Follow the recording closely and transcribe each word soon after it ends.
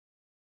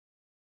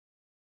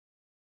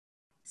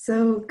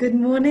So good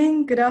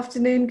morning, good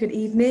afternoon, good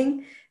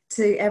evening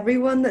to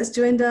everyone that's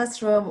joined us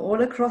from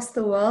all across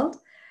the world.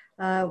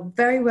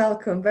 Very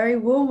welcome, very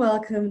warm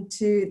welcome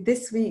to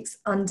this week's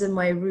Under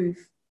My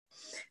Roof.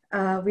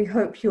 We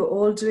hope you're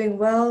all doing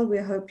well. We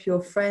hope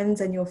your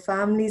friends and your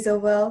families are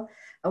well.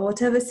 And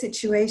whatever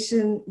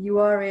situation you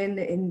are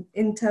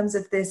in terms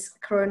of this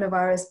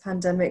coronavirus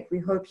pandemic, we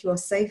hope you are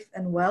safe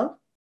and well.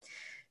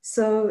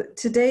 So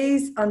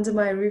today's Under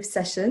My Roof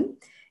session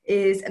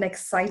is an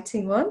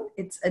exciting one.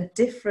 It's a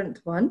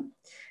different one.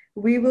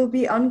 We will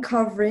be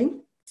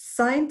uncovering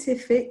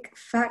scientific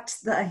facts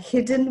that are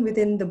hidden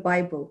within the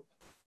Bible.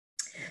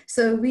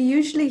 So we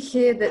usually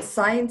hear that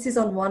science is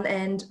on one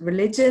end,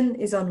 religion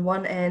is on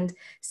one end.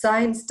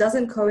 Science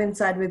doesn't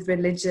coincide with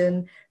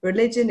religion.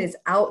 Religion is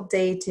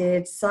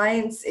outdated.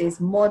 Science is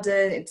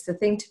modern. It's the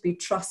thing to be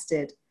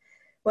trusted.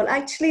 Well,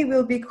 actually,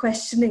 we'll be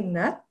questioning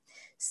that.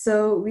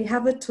 So we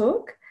have a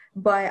talk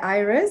by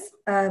Iris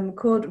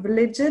called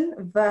Religion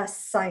vs.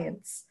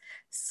 Science.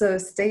 So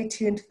stay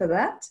tuned for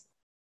that.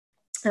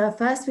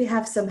 First, we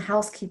have some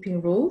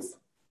housekeeping rules.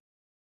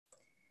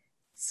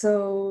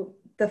 So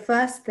the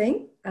first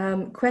thing,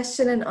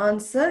 question and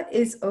answer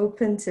is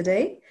open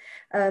today.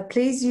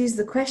 Please use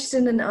the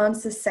question and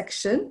answer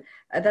section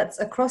that's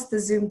across the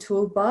Zoom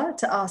toolbar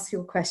to ask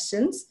your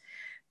questions.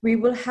 We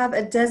will have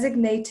a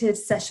designated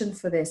session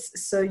for this,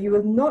 so you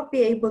will not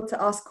be able to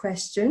ask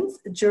questions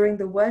during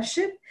the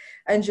worship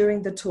and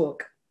during the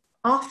talk.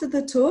 After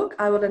the talk,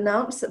 I will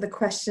announce that the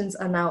questions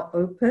are now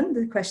open.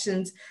 The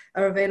questions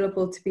are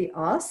available to be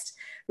asked.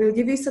 We'll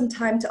give you some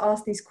time to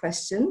ask these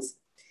questions.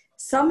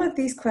 Some of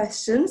these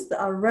questions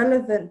that are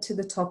relevant to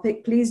the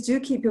topic, please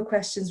do keep your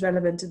questions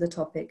relevant to the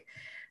topic.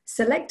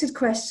 Selected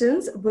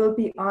questions will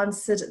be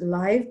answered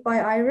live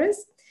by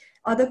Iris.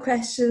 Other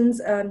questions,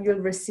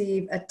 you'll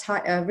receive a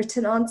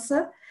written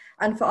answer.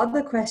 And for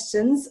other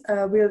questions,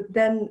 we'll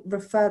then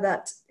refer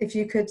that, if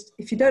you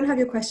don't have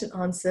your question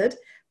answered,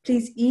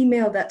 please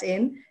email that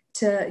in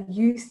to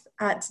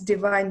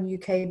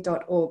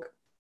youth@divineuk.org.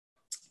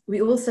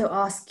 We also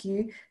ask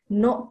you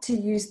not to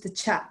use the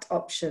chat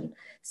option.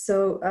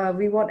 So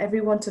we want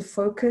everyone to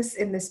focus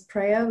in this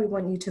prayer. We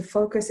want you to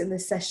focus in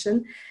this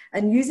session.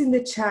 And using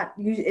the chat,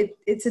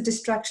 it's a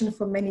distraction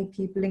for many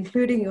people,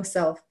 including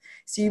yourself.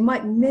 So you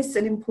might miss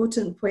an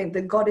important point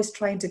that God is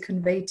trying to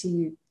convey to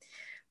you.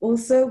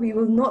 Also, we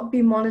will not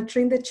be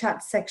monitoring the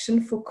chat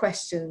section for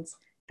questions.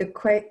 The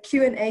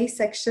Q&A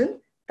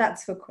section,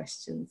 that's for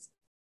questions.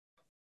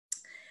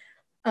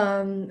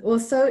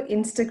 Also,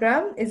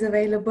 Instagram is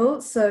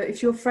available. So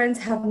if your friends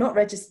have not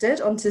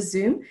registered onto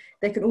Zoom,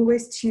 they can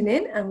always tune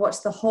in and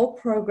watch the whole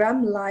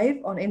program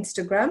live on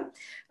Instagram.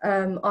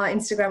 Our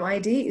Instagram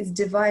ID is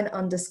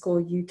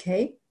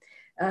divine_UK.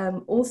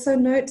 Also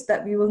note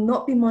that we will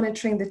not be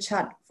monitoring the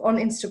chat on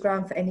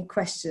Instagram for any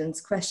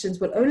questions. Questions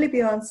will only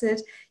be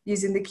answered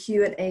using the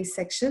Q&A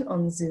section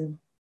on Zoom.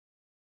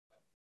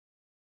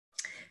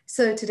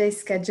 So today's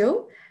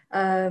schedule.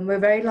 We're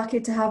very lucky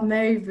to have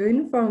Mary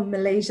Voon from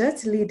Malaysia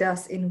to lead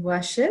us in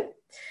worship.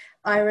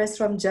 Iris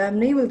from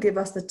Germany will give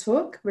us the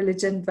talk,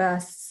 Religion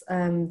vs.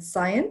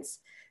 Science.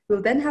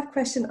 We'll then have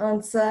question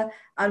answer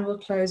and we'll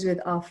close with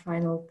our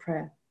final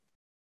prayer.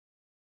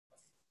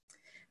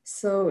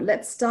 So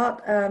let's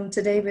start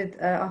today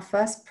with our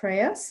first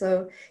prayer.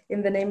 So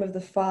in the name of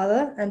the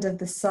Father and of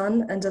the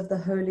Son and of the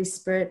Holy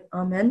Spirit,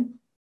 Amen.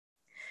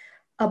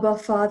 Abba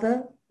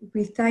Father,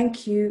 we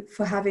thank you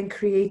for having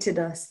created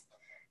us.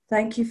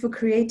 Thank you for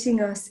creating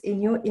us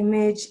in your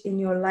image, in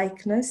your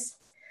likeness,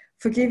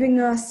 for giving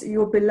us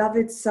your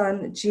beloved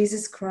Son,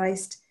 Jesus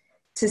Christ,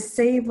 to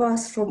save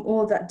us from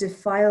all that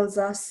defiles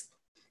us,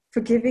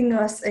 for giving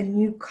us a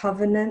new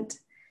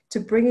covenant, to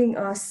bringing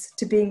us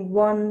to being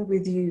one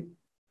with you.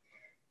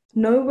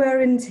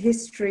 Nowhere in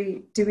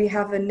history do we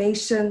have a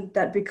nation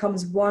that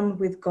becomes one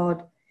with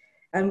God,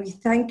 and we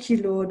thank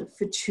you, Lord,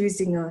 for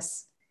choosing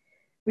us.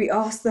 We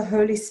ask the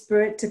Holy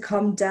Spirit to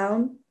come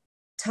down,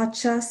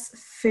 touch us,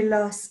 fill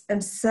us,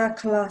 and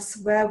circle us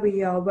where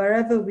we are,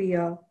 wherever we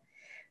are.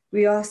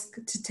 We ask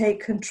to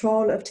take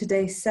control of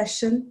today's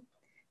session,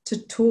 to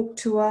talk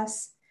to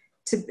us,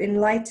 to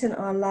enlighten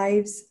our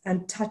lives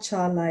and touch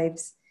our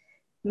lives.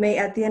 May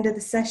at the end of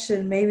the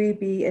session, may we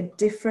be a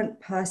different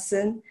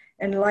person,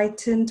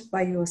 enlightened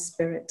by your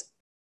Spirit.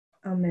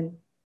 Amen.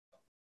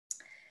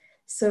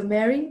 So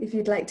Mary, if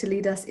you'd like to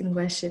lead us in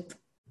worship.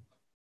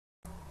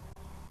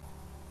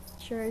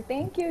 Sure,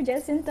 thank you,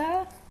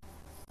 Jacinta.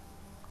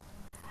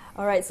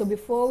 All right, so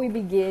before we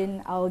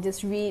begin, I'll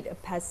just read a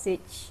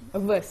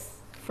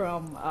verse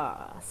from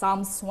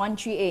Psalms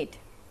 138.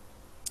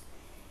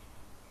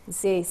 It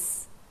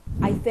says,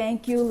 I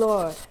thank you,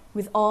 Lord,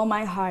 with all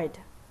my heart.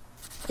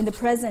 In the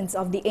presence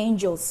of the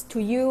angels,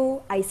 to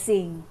you I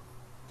sing.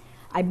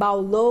 I bow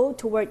low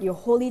toward your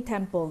holy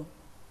temple.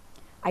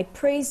 I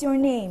praise your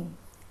name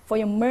for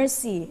your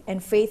mercy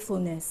and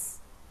faithfulness.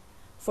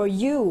 For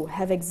you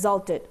have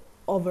exalted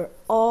over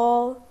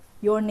all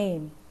your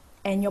name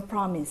and your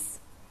promise.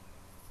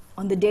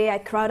 On the day I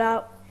cried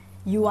out,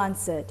 you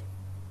answered.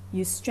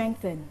 You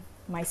strengthened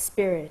my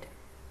spirit.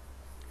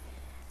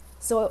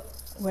 So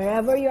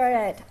Wherever you are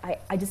at,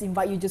 I just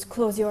invite you, just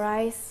close your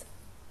eyes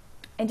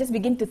and just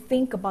begin to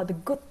think about the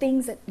good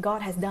things that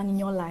God has done in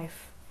your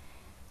life.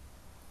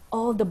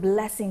 All the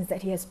blessings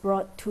that He has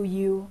brought to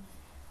you,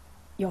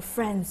 your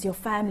friends, your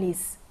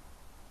families,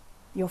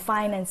 your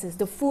finances,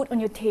 the food on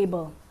your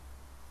table,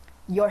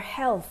 your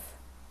health.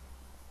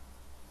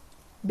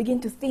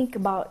 Begin to think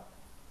about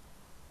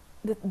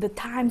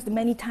the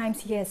many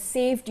times He has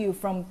saved you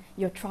from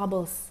your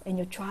troubles and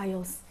your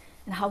trials,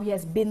 and how He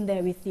has been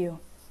there with you.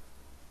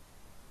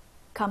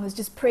 Come, let's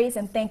just praise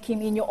and thank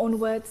Him in your own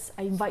words.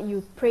 I invite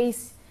you,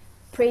 praise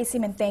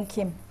Him and thank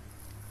Him.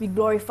 We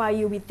glorify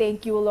You, we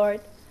thank You, Lord.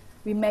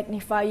 We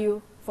magnify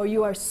You, for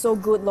You are so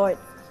good, Lord.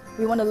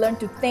 We want to learn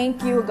to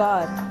thank You,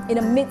 God, in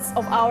the midst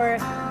of our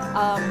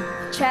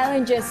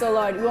challenges, oh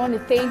Lord. We want to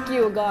thank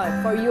You,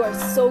 God, for You are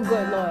so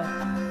good, Lord.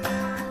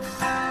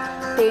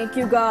 Thank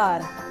You,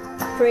 God.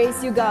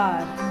 Praise You,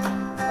 God.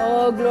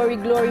 Oh, glory,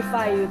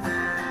 glorify You.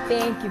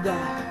 Thank You,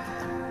 God.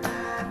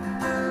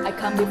 I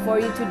come before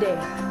You today.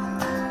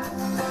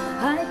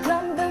 I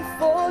come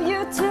before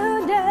You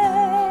today,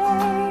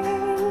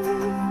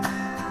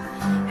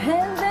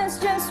 and there's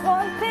just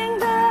one thing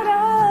that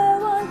I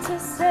want to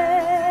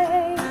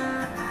say.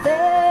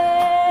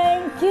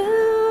 Thank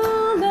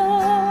You,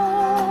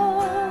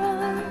 Lord.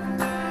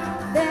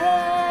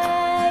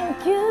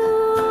 Thank You,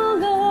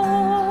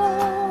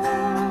 Lord,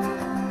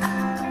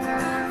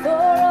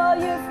 for all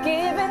You've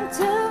given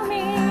to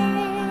me,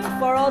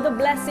 for all the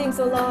blessings,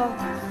 oh Lord,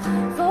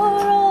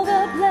 for all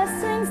the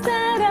blessings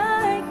that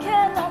I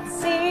cannot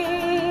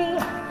see.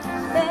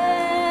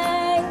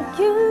 Thank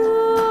You,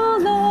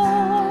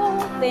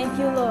 Lord. Thank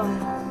You, Lord.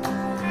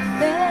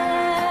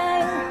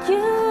 Thank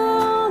You,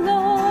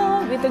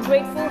 Lord. With a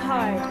grateful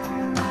heart,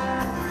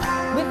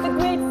 with a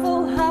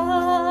grateful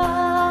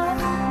heart,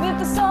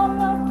 with a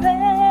song of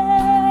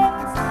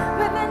praise,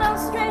 with an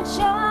outstretched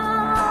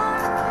arm,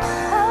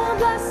 I'll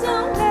bless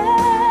Your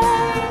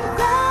name.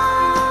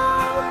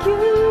 Thank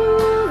You,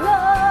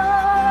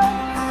 Lord.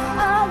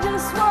 I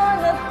just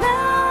wanna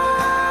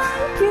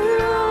thank You,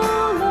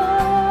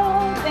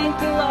 Lord. Thank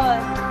You,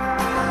 Lord.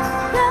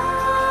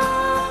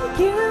 Thank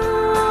You,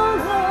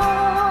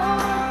 Lord.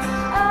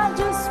 I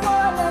just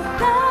wanna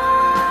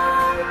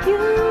thank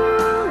You,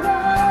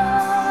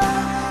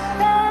 Lord.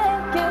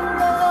 Thank You,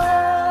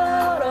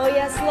 Lord. Oh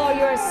yes, Lord,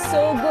 You are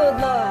so good,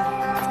 Lord.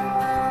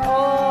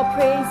 Oh,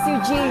 praise You,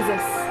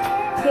 Jesus.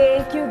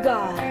 Thank You,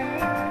 God.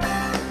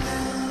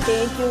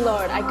 Thank You,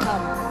 Lord. I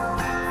come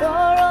for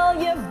all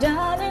You've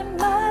done in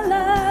my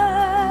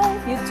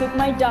life. You took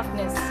my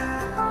darkness.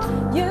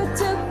 You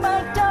took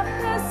my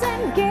darkness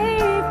and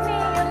gave me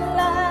a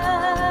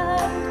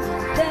light.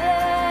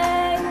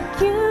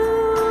 Thank You,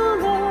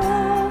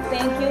 Lord.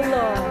 Thank You,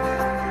 Lord.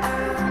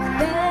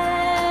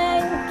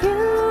 Thank You,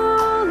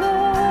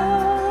 Lord.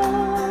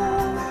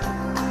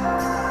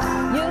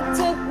 You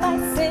took my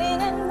sin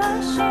and my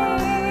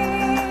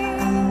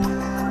shame.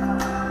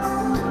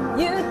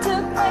 You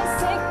took my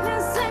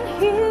sickness and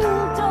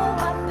healed all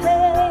my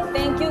pain.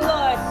 Thank You,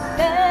 Lord.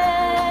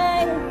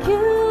 Thank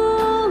You,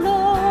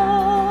 Lord.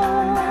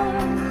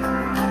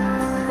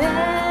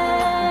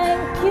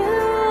 Thank You,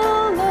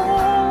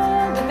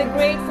 Lord. With a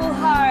grateful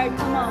heart,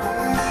 come on.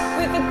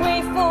 With a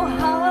grateful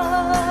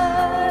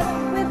heart,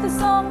 with a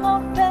song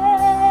of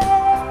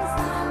praise,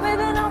 with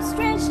an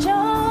outstretched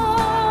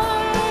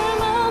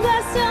arm, I'll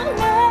bless Your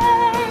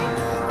name.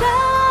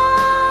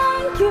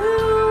 Thank You,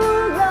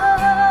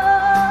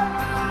 Lord.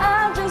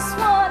 I just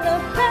wanna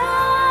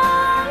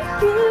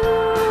thank You,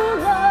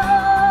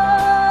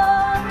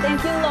 Lord.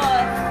 Thank You,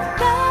 Lord.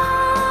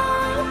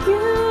 Thank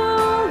You,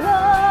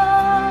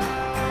 Lord.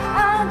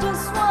 I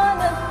just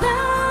wanna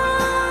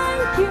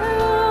thank You,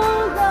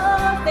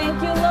 Lord. Thank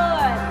You,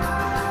 Lord.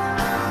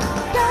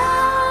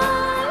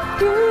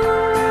 Thank You,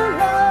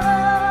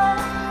 Lord.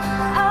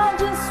 I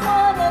just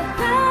wanna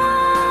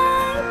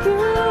thank You,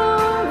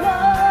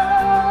 Lord.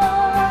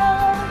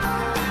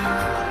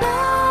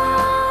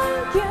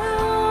 Thank You,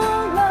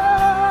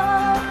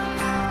 Lord.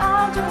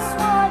 I just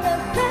wanna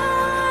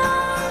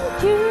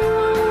thank You,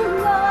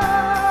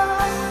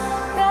 Lord.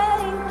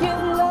 Thank You,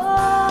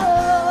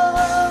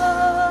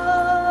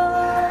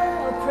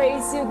 Lord.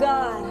 Praise You,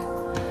 God.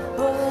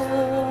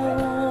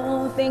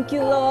 Oh, thank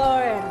You,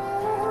 Lord,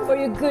 for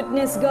Your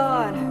goodness,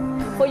 God,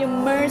 for Your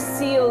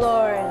mercy, oh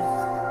Lord.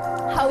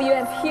 How You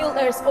have healed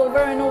us over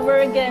and over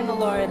again, oh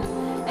Lord,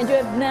 and You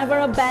have never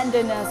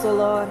abandoned us, oh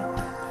Lord.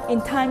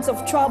 In times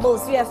of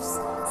troubles, You have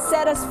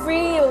set us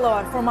free, oh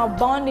Lord, from our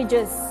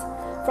bondages,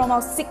 from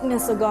our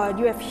sickness, oh God.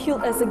 You have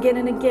healed us again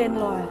and again,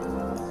 Lord.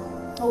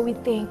 Oh, we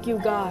thank You,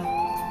 God.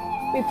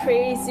 We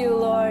praise You,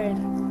 Lord.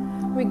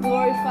 We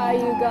glorify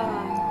You,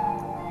 God.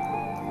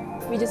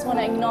 We just want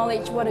to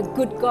acknowledge what a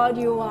good God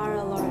You are,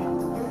 oh Lord.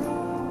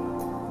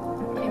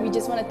 And we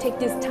just want to take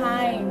this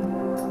time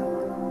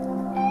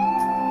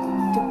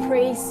to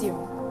praise You,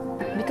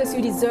 because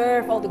You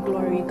deserve all the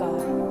glory,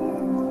 God.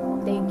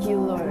 Thank You,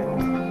 Lord.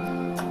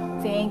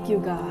 Thank You,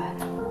 God.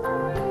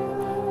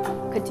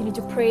 Continue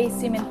to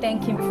praise Him and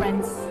thank Him,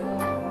 friends.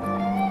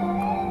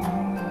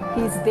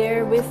 He's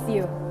there with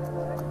you.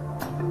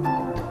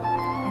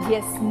 He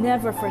has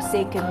never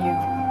forsaken you.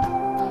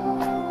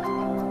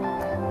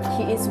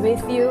 He is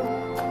with you,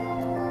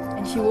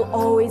 and He will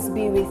always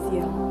be with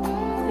you.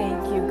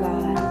 Thank you,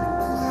 God.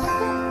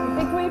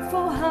 With a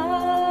grateful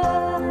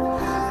heart,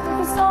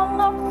 with a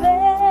song of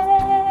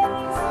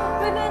praise,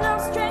 with an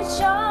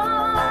outstretched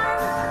arm,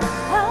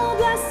 I'll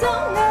bless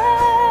Your name.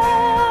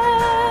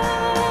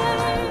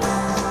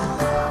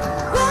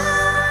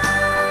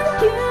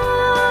 Thank You,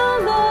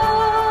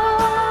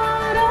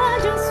 Lord. I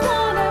just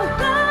wanna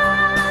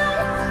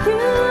thank You,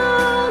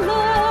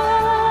 Lord.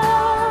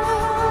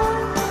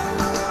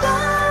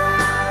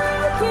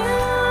 Thank You,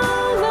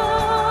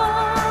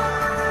 Lord.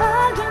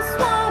 I just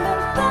wanna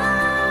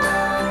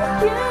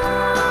thank You,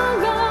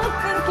 Lord.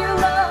 Thank You,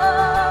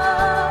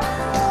 Lord.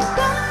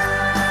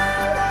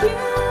 Thank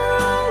You,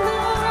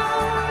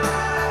 Lord.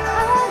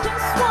 I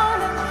just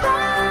wanna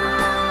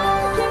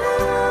thank You,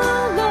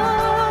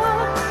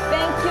 Lord.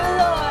 Thank You,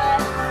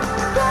 Lord.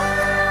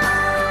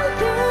 Thank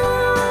You,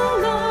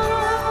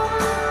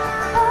 Lord.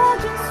 I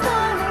just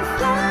wanna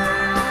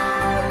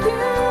thank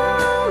You,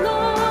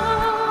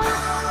 Lord.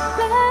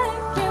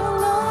 Thank You,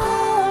 Lord.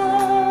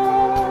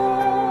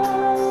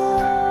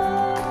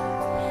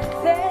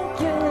 Thank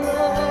You,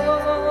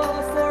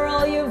 Lord, for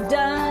all You've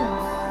done,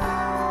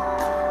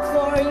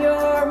 for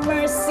Your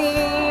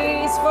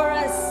mercies for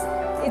us.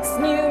 It's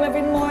new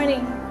every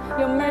morning.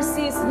 Your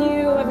mercy is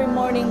new every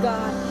morning,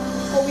 God.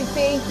 Oh, we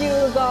thank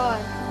You, God.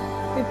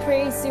 We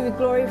praise You, we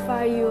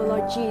glorify You,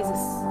 Lord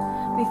Jesus.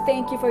 We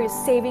thank You for Your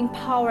saving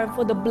power and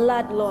for the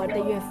blood, Lord,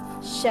 that You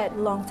have shed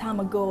long time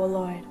ago, oh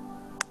Lord.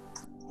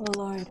 Oh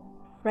Lord,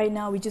 right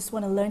now we just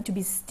want to learn to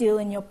be still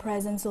in Your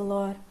presence, oh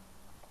Lord.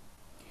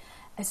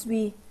 As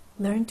we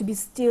learn to be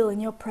still in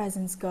Your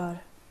presence, God,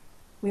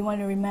 we want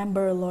to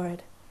remember,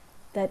 Lord,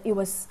 that it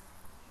was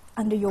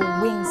under Your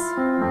wings,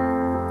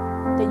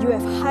 that You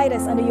have hid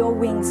us under Your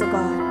wings, oh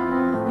God.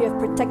 You have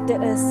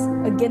protected us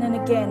again and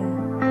again.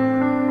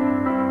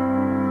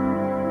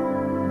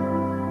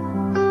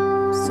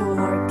 So,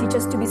 Lord, teach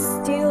us to be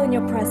still in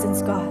Your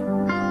presence, God.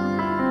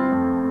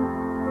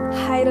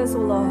 Hide us, oh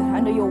Lord,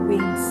 under Your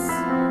wings,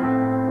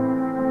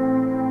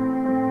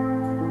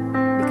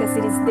 because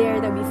it is there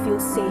that we feel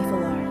safe, oh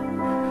Lord.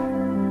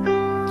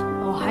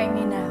 Oh, hide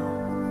me now.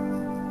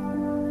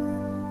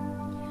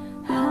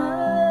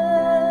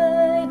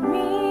 Hide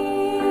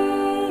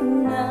me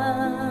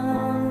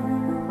now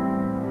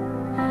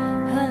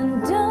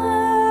under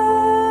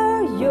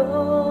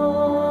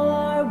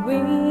Your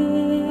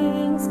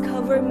wings.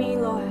 Cover me,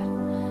 Lord.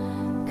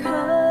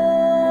 Cover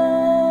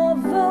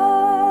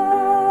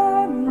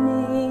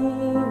me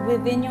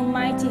within Your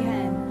mighty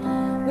hand,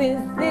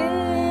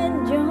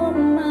 within Your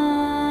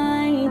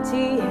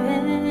mighty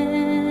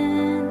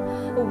hand.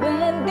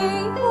 When the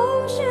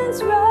oceans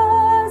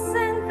rise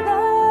and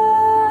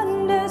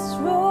thunders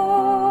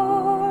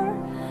roar,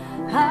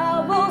 I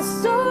will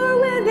soar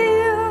with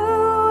You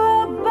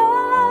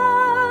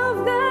above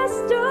the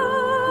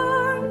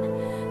storm.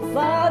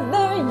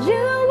 Father,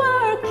 You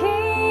are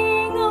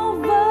King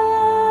over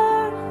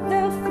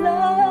the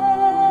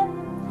flood,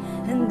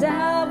 and I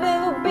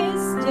will be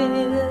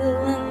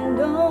still and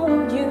know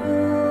You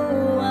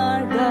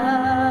are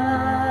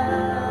God.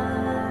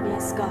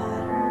 Yes,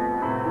 God.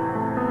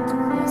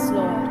 Yes,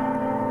 Lord.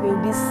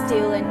 We'll be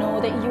still and know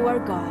that You are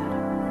God.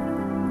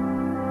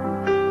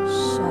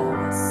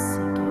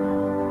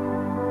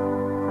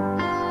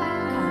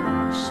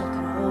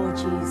 Oh,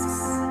 Jesus.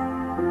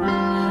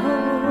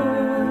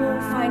 Oh,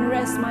 find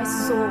rest, my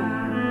soul.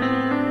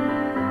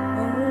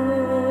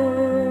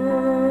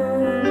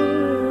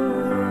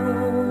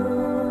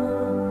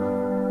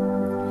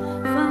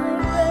 Find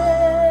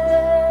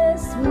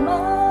rest,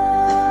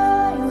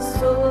 my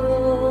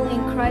soul,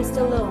 in Christ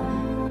alone.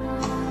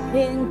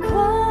 In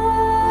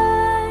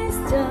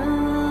Christ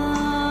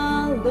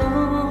alone,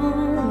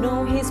 know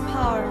His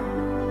power,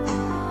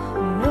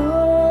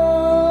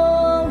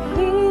 know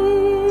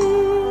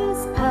His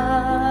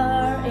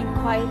power in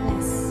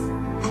quietness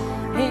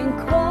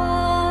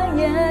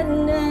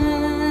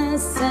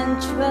and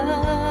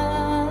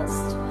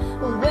trust.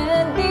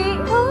 When the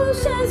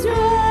oceans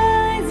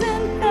rise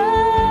and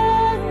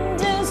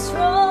thunders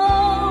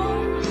roar,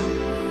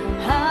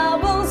 I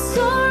will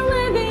soar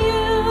with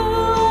You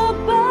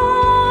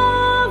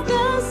above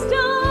the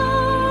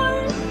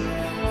storm.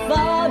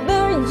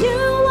 Father,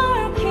 You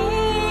are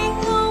King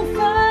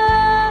over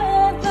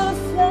the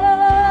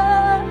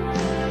flood,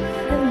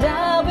 and I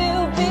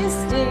will be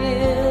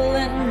still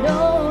and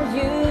know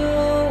You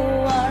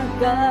are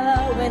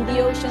God. When the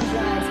oceans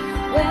rise,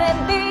 when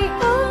the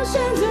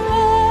oceans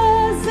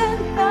rise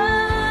and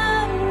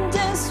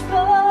thunders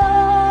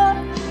roar,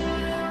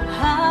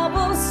 I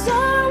will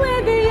soar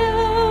with You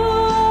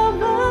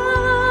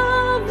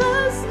above the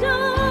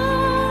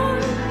storm.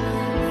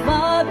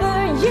 Father,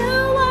 You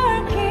are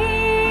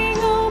King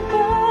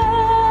over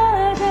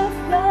the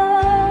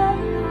flood,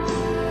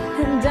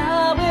 and I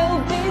will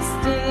be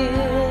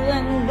still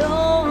and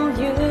know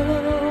You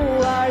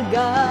are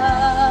God.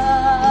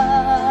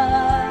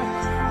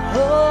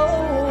 Oh,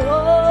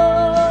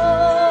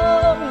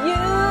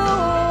 You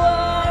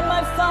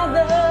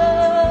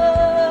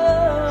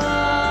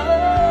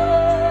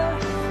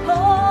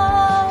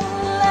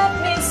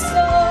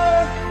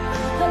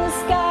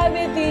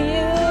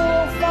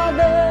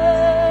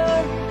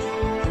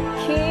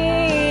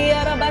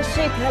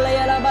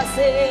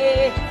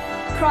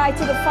Cry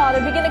to the Father.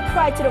 Begin to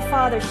cry to the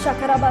Father.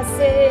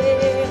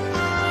 Shakarabase.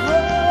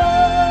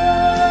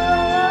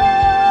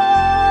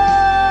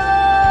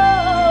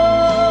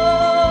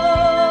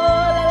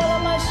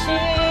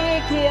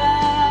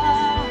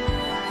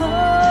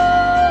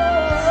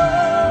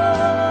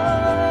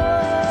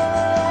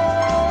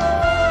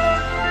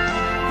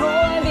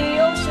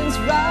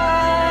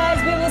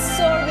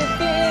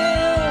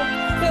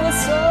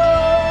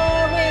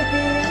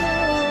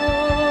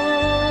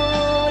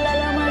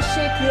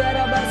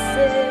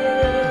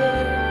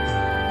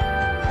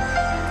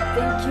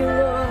 Thank you,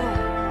 Lord.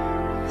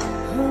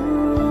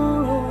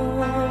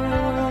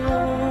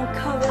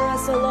 Cover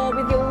us, O Lord,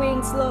 with your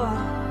wings, Lord.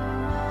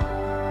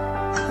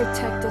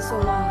 Protect us, O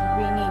Lord.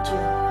 We need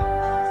you.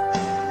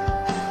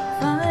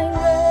 Find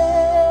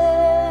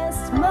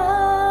rest,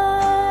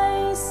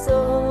 my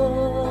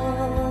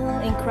soul,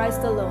 in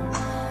Christ alone.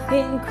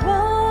 In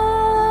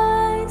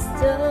Christ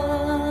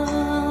alone.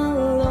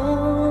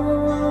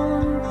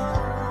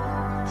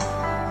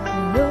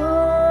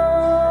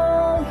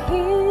 Know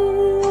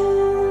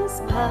His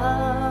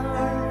power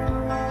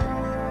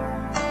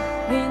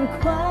in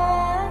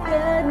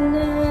quietness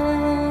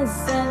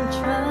and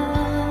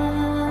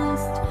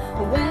trust.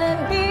 When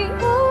the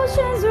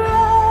oceans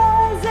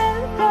rise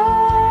and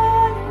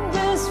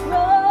thunders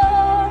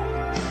roar,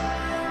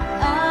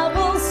 I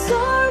will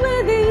soar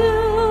with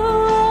you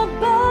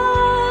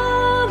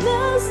above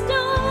the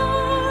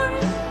storm.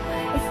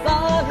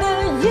 Father,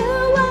 you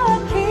are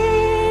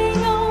King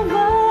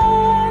over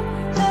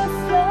the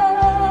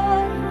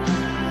flood,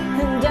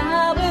 and I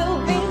will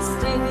be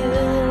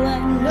still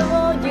and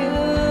know you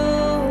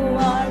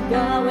are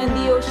God. When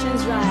the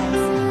oceans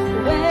rise,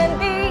 when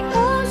the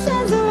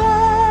oceans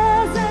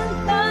rise and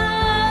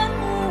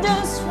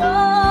thunders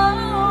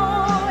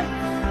roar,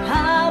 I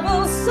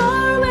will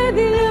soar with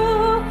you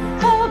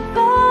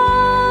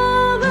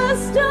above the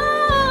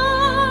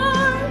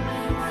storm.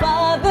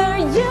 Father,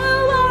 you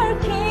are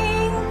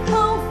King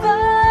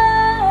over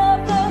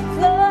the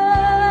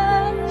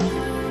flood,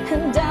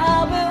 and I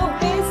will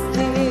be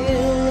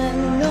still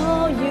and know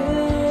you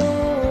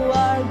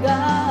are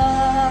God.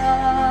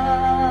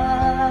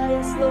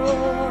 Yes,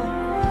 Lord.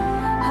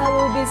 I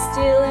will be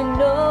still and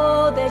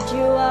know that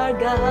you are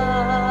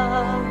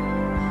God.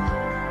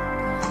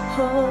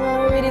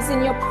 Oh, it is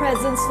in your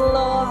presence,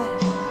 Lord,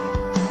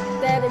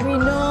 that we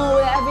know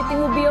everything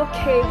will be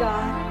okay,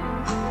 God.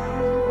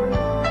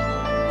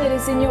 It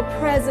is in your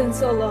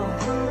presence, oh Lord,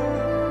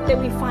 that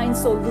we find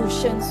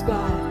solutions,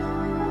 God.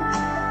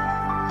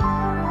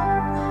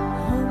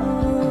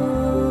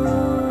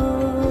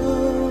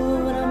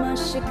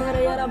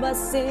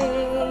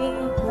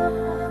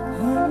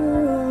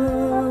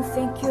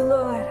 Thank you,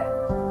 Lord.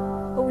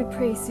 Oh, we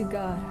praise you,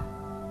 God,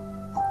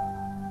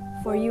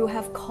 for you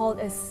have called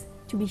us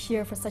to be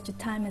here for such a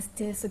time as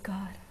this, oh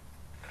God.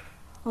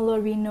 Oh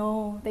Lord, we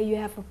know that you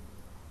have a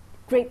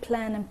great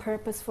plan and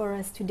purpose for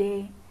us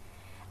today,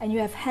 and you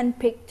have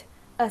handpicked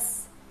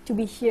us to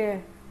be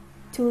here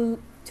to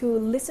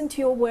listen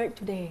to your word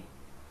today,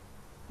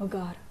 oh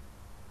God.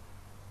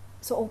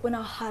 So open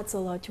our hearts,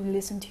 oh Lord, to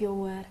listen to your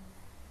word.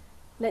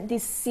 Let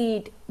this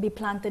seed be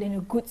planted in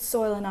a good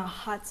soil in our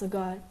hearts, oh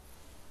God,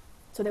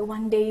 so that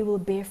one day it will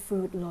bear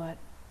fruit, Lord.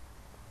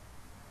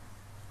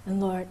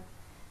 And Lord,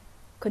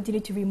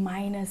 continue to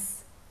remind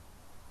us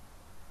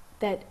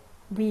that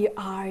we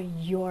are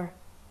your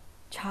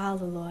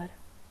child, oh Lord,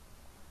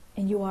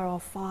 and you are our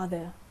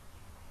Father.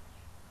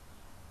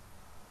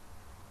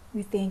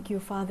 We thank you,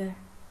 Father.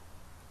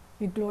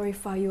 We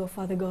glorify you,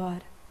 Father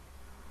God,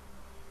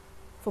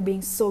 for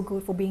being so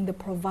good, for being the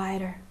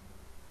provider,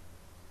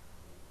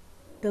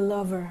 the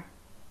lover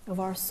of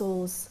our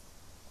souls.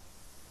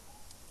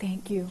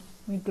 Thank you.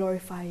 We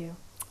glorify you.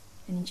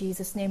 And in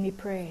Jesus' name we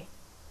pray.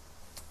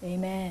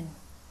 Amen.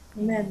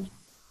 Amen.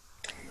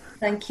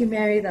 Thank you,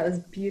 Mary. That was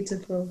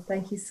beautiful.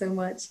 Thank you so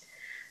much.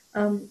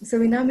 So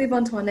we now move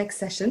on to our next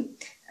session.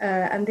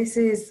 And this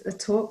is a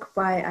talk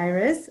by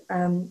Iris,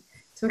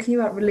 talking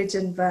about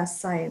religion versus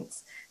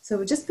science.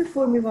 So just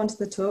before we move on to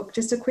the talk,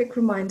 just a quick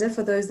reminder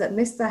for those that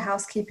missed the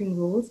housekeeping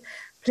rules.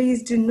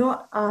 Please do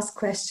not ask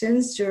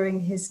questions during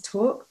his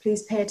talk.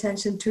 Please pay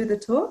attention to the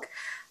talk.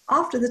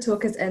 After the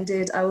talk has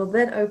ended, I will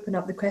then open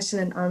up the question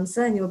and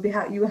answer, and you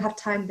will have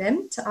time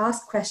then to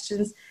ask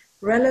questions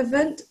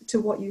relevant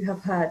to what you have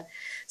heard.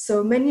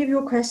 So many of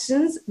your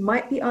questions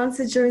might be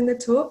answered during the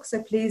talk,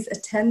 so please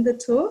attend the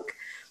talk,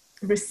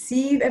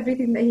 receive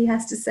everything that he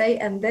has to say,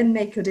 and then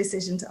make your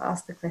decision to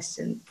ask the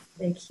question.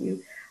 Thank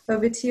you.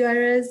 Over to you,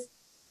 Iris.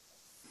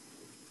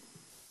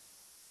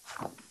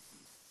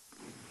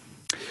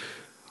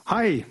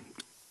 Hi.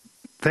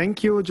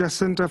 Thank you,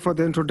 Jacinta, for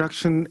the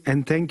introduction,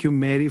 and thank you,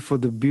 Mary, for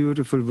the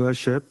beautiful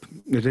worship.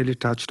 It really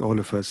touched all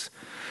of us.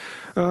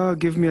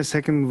 Give me a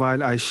second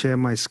while I share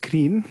my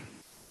screen,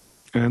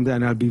 and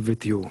then I'll be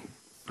with you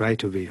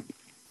right away.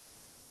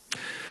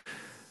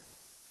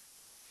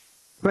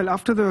 Well,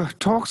 after the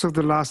talks of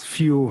the last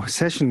few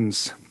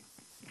sessions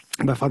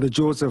by Father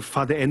Joseph,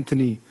 Father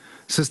Anthony,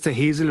 Sister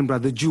Hazel, and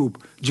Brother Jude,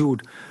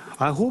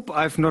 I hope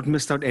I've not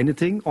missed out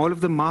anything. All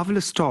of the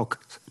marvelous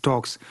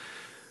talks.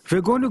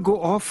 We're going to go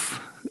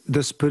off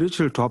the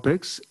spiritual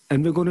topics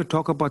and we're going to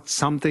talk about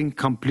something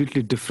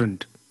completely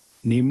different,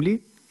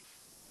 namely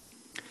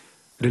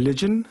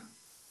religion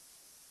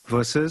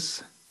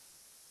versus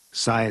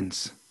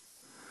science.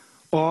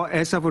 Or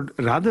as I would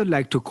rather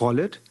like to call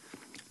it,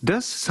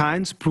 does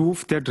science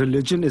prove that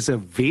religion is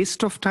a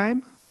waste of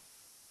time?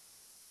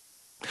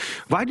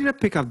 Why did I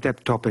pick up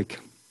that topic?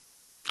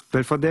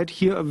 Well, for that,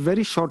 here a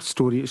very short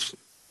story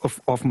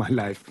of my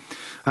life.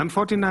 I'm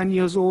 49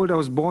 years old. I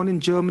was born in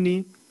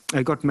Germany.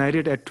 I got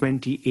married at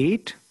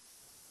 28.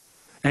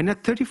 And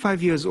at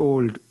 35 years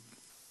old,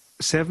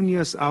 7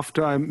 years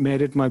after I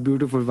married my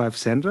beautiful wife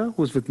Sandra,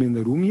 who's with me in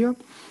the room here,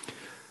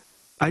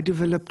 I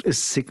developed a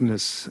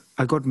sickness.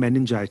 I got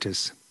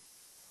meningitis.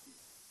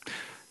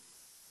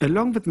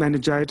 Along with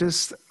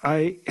meningitis,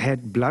 I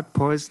had blood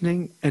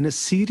poisoning and a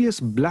serious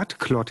blood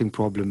clotting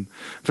problem.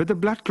 With the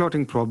blood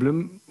clotting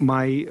problem,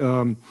 I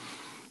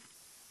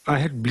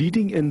had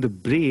bleeding in the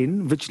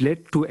brain, which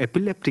led to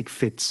epileptic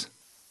fits.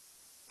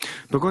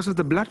 Because of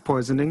the blood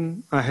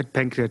poisoning, I had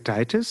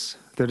pancreatitis,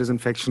 that is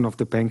infection of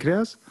the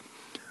pancreas.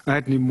 I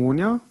had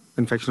pneumonia,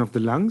 infection of the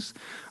lungs.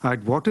 I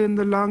had water in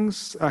the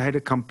lungs. I had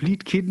a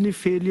complete kidney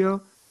failure.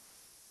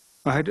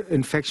 I had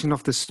infection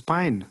of the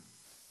spine.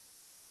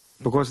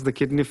 Because of the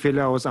kidney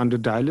failure, I was under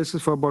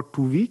dialysis for about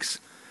 2 weeks.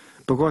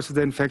 Because of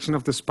the infection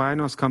of the spine,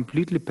 I was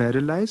completely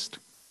paralyzed.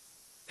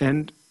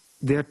 And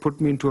they had put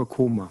me into a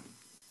coma.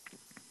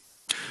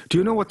 Do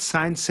you know what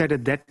science said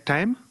at that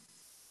time?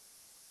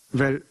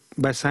 Well,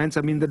 by science,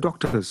 I mean the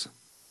doctors.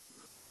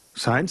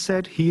 Science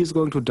said he is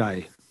going to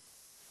die.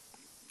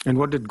 And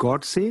what did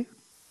God say?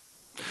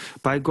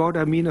 By God,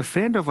 I mean a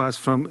friend of ours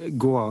from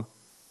Goa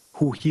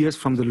who hears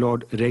from the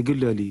Lord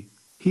regularly.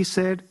 He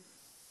said,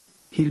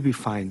 he'll be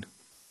fine.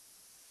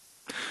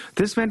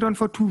 This went on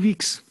for 2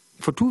 weeks.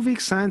 For 2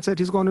 weeks, science said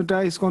he's going to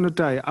die, he's going to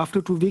die.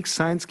 After 2 weeks,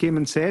 science came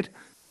and said,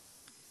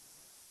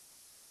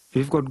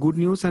 we've got good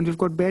news and we've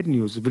got bad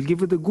news. We'll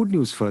give you the good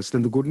news first.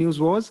 And the good news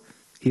was,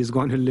 he's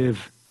going to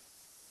live.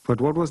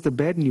 But what was the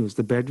bad news?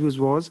 The bad news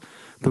was,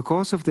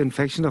 because of the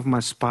infection of my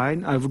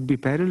spine, I would be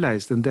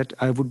paralyzed and that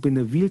I would be in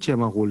a wheelchair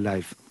my whole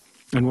life.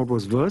 And what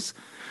was worse,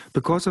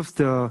 because of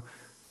the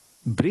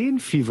brain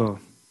fever,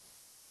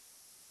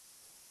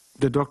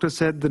 the doctor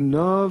said the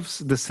nerves,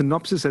 the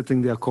synapses, I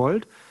think they are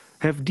called,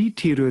 have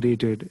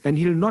deteriorated and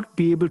he'll not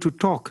be able to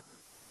talk.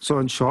 So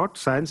in short,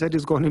 science said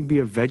he's going to be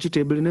a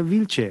vegetable in a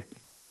wheelchair.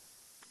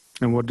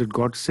 And what did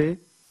God say?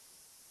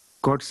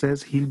 God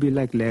says he'll be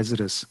like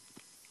Lazarus.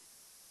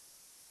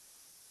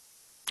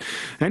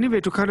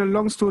 Anyway, to cut a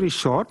long story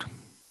short,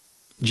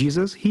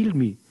 Jesus healed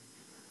me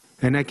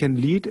and I can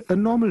lead a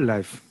normal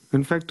life.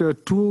 In fact,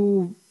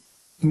 2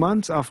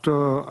 months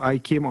after I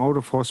came out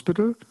of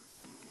hospital,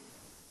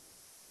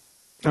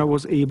 I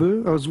was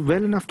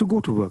well enough to go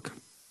to work.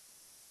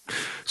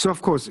 So,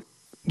 of course,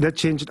 that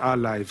changed our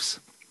lives.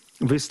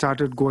 We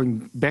started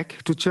going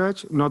back to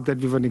church. Not that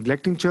we were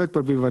neglecting church,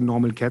 but we were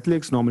normal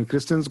Catholics, normal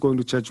Christians, going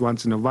to church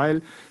once in a while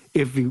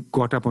if we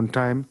got up on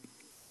time.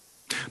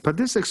 But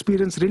this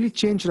experience really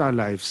changed our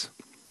lives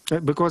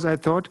because I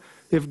thought,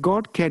 if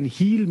God can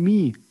heal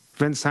me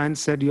when science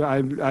said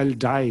I'll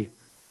die,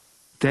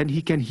 then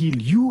he can heal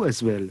you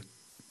as well.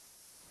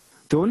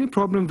 The only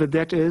problem with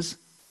that is,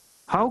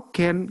 how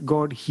can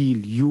God heal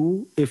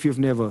you if you've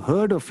never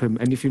heard of him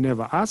and if you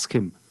never ask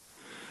him?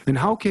 And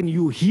how can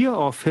you hear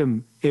of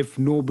him if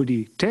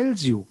nobody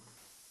tells you?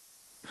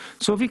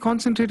 So we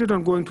concentrated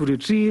on going to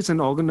retreats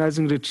and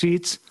organizing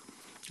retreats,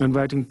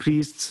 inviting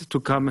priests to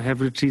come have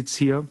retreats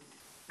here.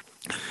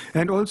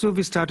 And also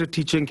we started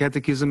teaching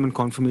catechism and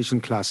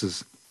confirmation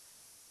classes.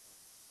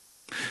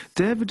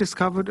 There we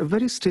discovered a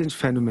very strange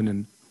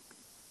phenomenon.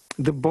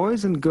 The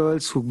boys and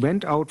girls who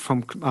went out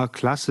from our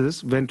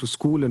classes went to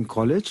school and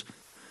college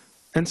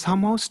and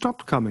somehow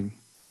stopped coming.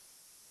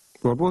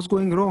 What was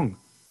going wrong?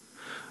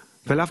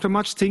 Well, after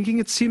much thinking,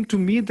 it seemed to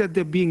me that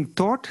they're being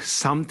taught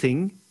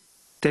something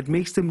that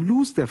makes them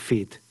lose their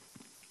faith.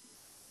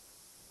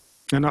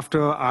 And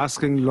after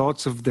asking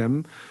lots of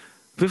them,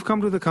 we've come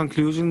to the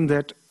conclusion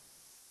that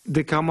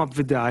they come up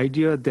with the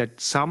idea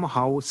that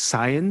somehow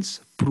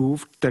science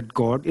proved that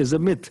God is a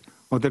myth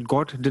or that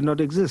God did not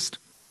exist,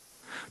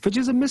 which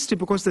is a mystery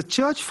because the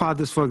church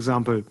fathers, for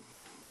example,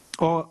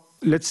 or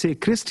let's say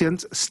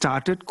Christians,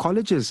 started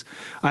colleges.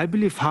 I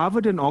believe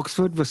Harvard and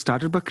Oxford were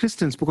started by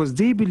Christians because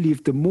they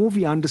believe the more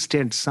we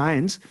understand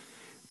science,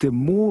 the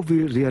more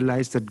we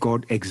realize that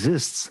God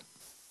exists.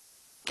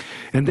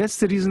 And that's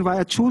the reason why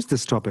I chose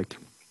this topic.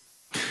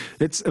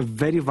 It's a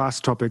very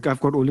vast topic.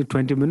 I've got only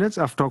 20 minutes.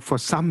 I've talked for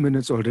some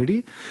minutes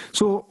already.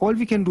 So all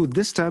we can do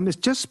this time is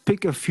just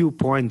pick a few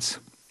points.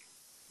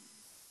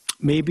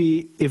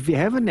 Maybe if we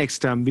have a next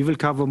time, we will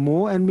cover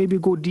more and maybe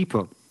go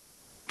deeper.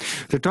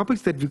 The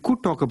topics that we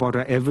could talk about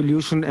are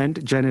evolution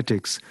and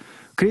genetics,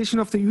 creation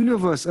of the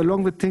universe,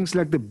 along with things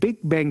like the Big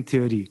Bang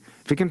theory.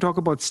 We can talk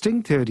about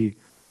string theory.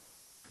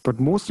 But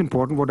most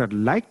important, what I'd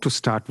like to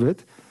start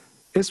with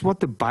is what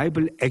the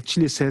Bible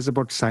actually says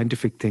about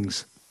scientific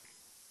things.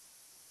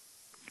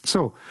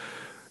 So,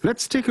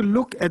 let's take a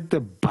look at the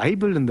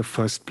Bible in the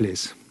first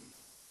place.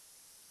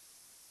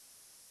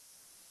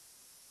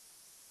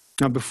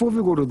 Now, before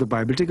we go to the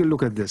Bible, take a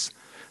look at this.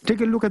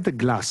 Take a look at the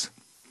glass.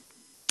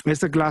 Is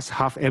the glass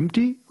half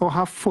empty or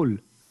half full?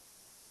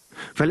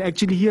 Well,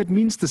 actually, here it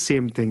means the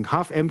same thing,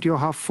 half empty or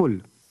half full.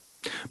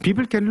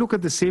 People can look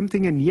at the same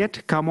thing and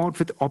yet come out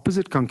with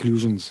opposite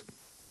conclusions.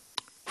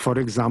 For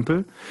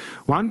example,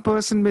 one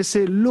person may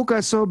say, look,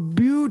 I saw a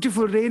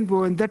beautiful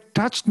rainbow and that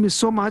touched me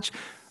so much,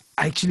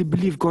 I actually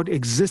believe God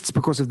exists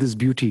because of this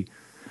beauty.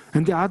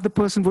 And the other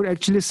person would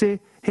actually say,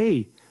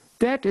 hey,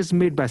 that is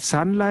made by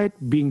sunlight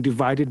being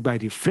divided by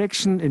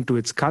refraction into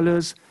its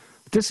colors.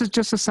 This is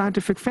just a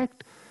scientific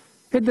fact.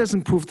 It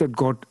doesn't prove that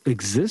God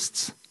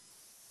exists.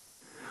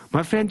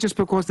 My friend, just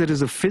because there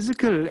is a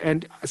physical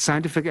and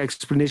scientific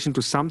explanation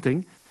to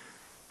something,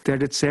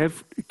 that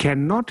itself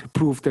cannot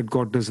prove that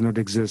God does not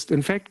exist.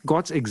 In fact,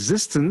 God's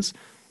existence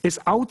is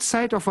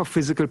outside of our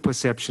physical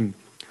perception.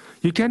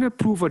 You cannot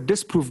prove or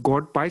disprove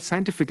God by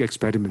scientific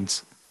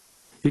experiments.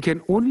 You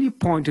can only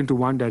point into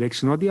one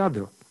direction or the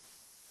other.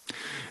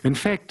 In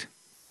fact,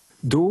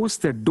 those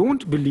that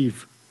don't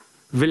believe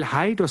will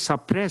hide or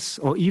suppress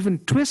or even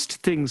twist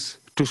things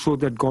to show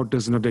that God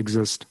does not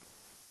exist.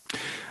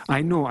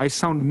 I know I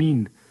sound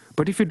mean,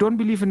 but if you don't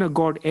believe in a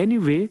God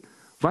anyway,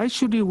 why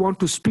should you want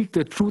to speak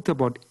the truth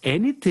about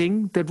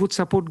anything that would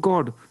support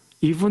God,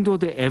 even though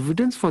the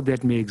evidence for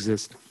that may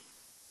exist?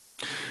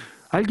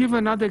 I'll give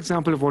another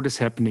example of what is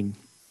happening.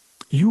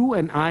 You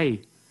and I,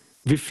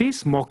 we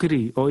face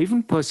mockery or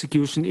even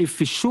persecution if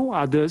we show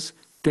others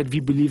that we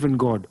believe in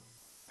God,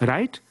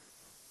 right?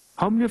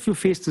 How many of you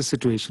face this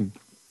situation?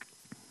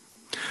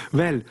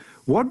 Well,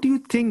 what do you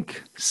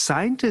think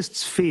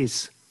scientists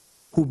face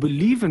who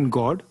believe in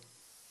God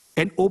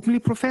and openly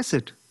profess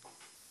it?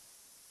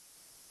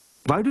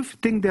 Why do you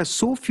think there are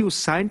so few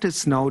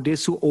scientists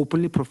nowadays who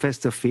openly profess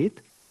their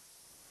faith?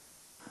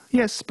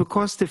 Yes,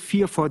 because they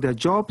fear for their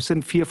jobs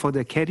and fear for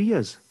their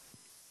careers.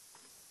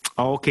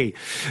 Okay,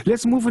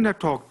 let's move in our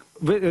talk.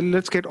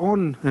 Let's get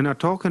on in our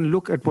talk and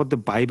look at what the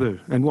Bible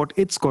and what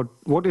it's got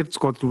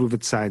to do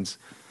with science.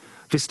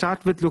 We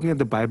start with looking at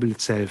the Bible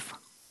itself.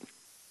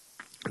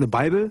 The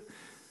Bible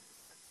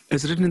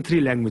is written in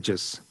 3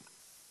 languages.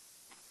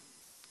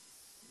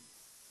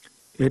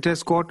 It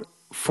has got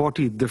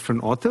 40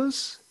 different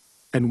authors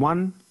and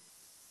 1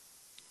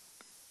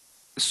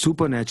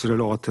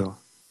 supernatural author.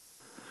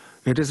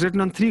 It is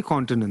written on 3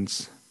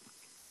 continents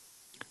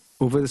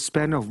over the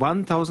span of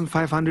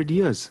 1,500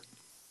 years.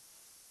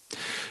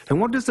 And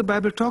what does the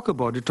Bible talk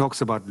about? It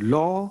talks about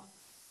law,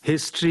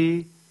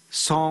 history,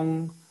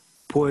 song,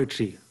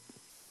 poetry.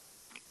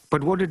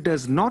 But what it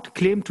does not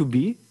claim to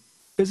be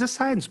is a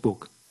science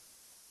book.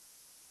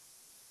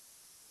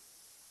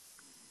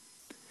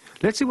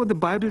 Let's see what the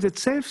Bible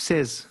itself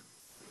says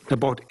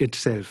about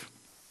itself.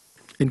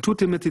 In 2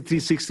 Timothy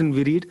 3:16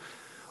 we read,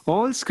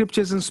 all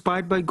scripture is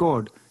inspired by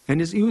God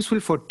and is useful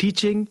for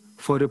teaching,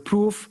 for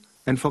reproof,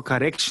 and for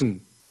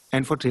correction,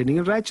 and for training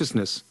in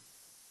righteousness.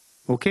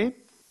 Okay?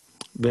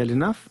 Well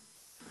enough.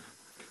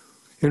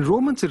 In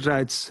Romans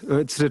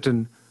it's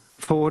written,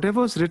 for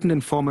whatever was written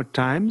in former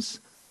times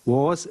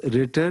was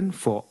written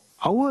for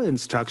our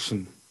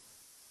instruction.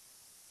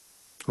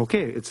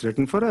 Okay, it's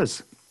written for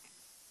us.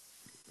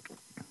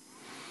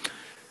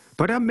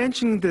 But I'm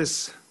mentioning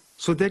this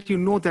so that you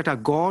know that our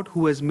God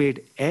who has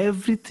made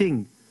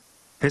everything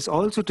has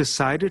also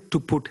decided to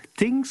put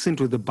things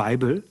into the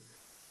Bible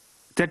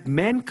that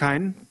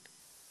mankind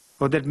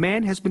or that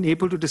man has been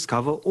able to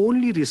discover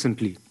only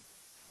recently.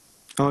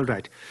 All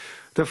right.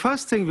 The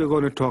first thing we're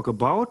going to talk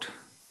about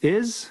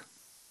is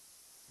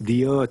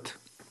the earth.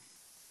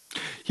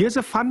 Here's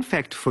a fun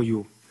fact for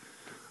you.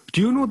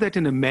 Do you know that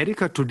in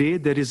America today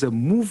there is a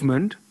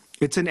movement,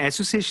 it's an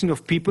association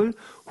of people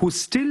who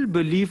still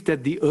believe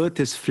that the earth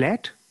is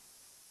flat?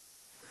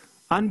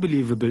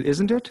 Unbelievable,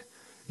 isn't it?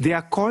 They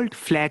are called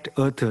flat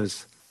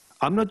earthers.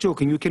 I'm not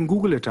joking, you can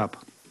Google it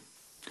up.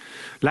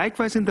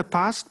 Likewise, in the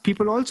past,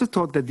 people also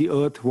thought that the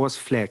earth was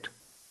flat.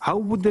 How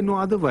would they know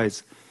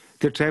otherwise?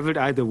 They traveled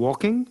either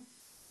walking,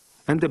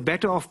 and the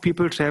better off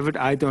people traveled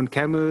either on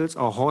camels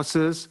or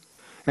horses,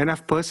 and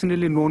I've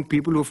personally known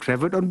people who've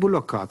traveled on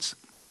bullock carts.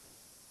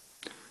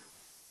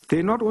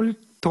 They not only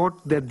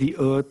thought that the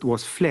earth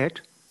was flat,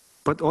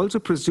 but also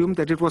presumed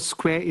that it was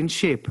square in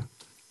shape.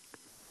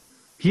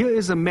 Here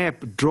is a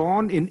map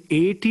drawn in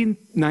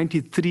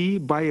 1893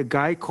 by a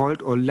guy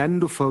called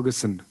Orlando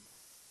Ferguson.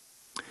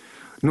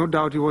 No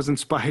doubt he was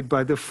inspired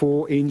by the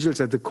 4 angels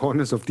at the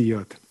corners of the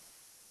earth.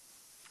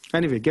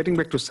 Anyway, getting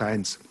back to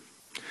science.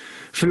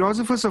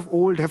 Philosophers of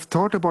old have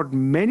thought about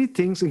many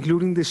things,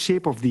 including the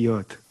shape of the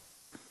earth.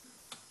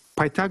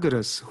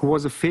 Pythagoras, who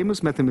was a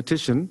famous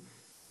mathematician,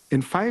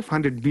 in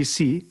 500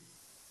 BC,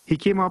 he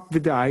came up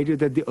with the idea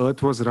that the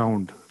earth was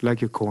round,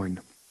 like a coin.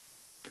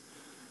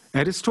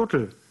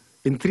 Aristotle,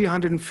 in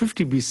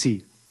 350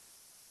 BC,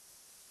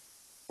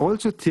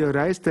 also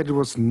theorized that it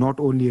was not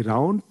only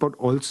round, but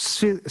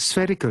also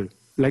spherical,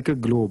 like a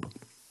globe.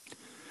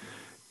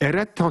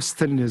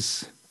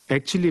 Eratosthenes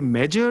actually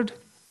measured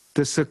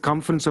the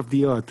circumference of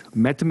the earth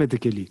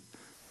mathematically.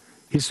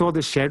 He saw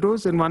the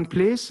shadows in one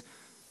place,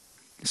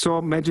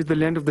 measured the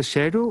length of the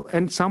shadow,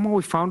 and somehow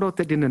he found out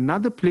that in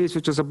another place,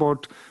 which was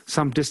about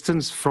some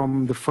distance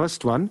from the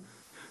first one,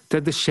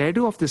 that the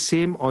shadow of the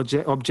same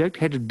object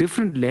had a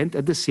different length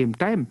at the same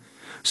time.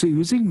 So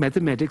using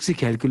mathematics, he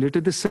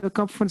calculated the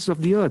circumference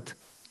of the earth.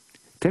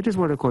 That is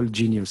what I call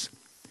genius.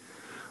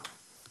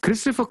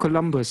 Christopher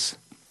Columbus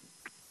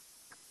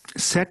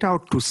set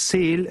out to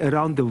sail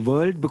around the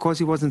world because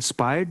he was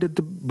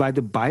inspired by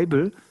the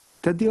Bible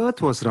that the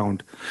earth was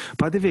round.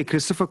 By the way,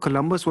 Christopher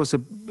Columbus was a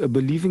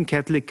believing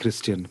Catholic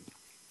Christian.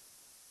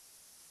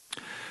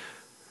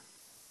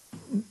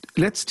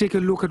 Let's take a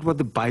look at what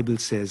the Bible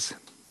says.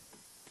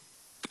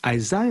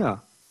 Isaiah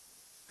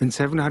in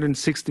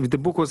 760, the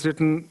book was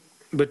written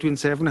between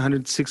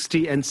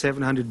 760 and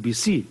 700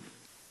 BC.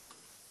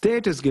 There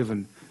it is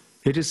given.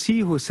 It is he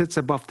who sits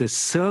above the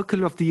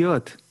circle of the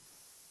earth,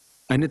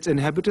 and its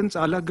inhabitants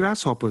are like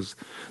grasshoppers.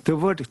 The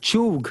word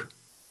chug,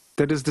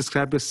 that is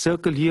described as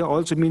circle here,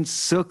 also means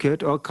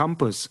circuit or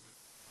compass.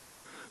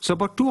 So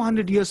about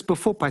 200 years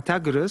before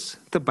Pythagoras,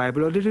 the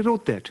Bible already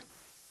wrote that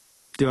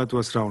the earth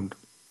was round.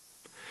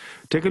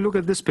 Take a look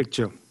at this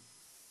picture.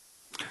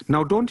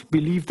 Now don't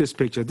believe this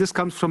picture. This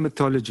comes from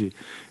mythology.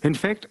 In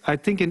fact, I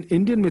think in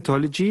Indian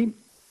mythology,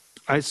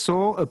 I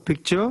saw a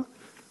picture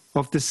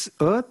of this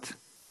earth,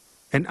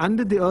 and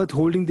under the earth,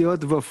 holding the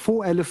earth, were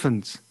 4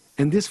 elephants.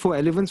 And these 4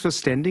 elephants were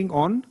standing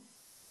on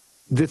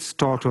this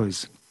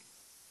tortoise.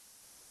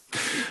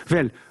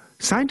 Well,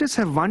 scientists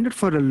have wondered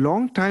for a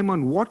long time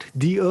on what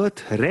the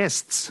earth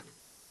rests.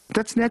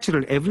 That's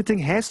natural. Everything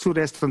has to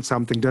rest on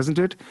something, doesn't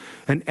it?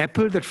 An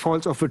apple that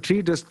falls off a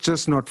tree does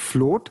just not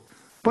float,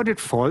 but it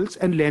falls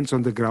and lands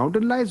on the ground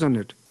and lies on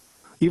it.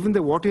 Even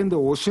the water in the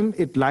ocean,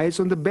 it lies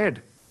on the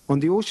bed, on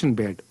the ocean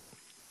bed.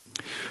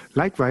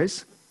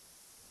 Likewise,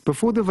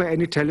 before there were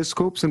any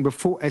telescopes and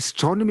before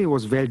astronomy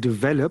was well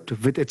developed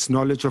with its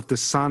knowledge of the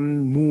sun,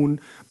 moon,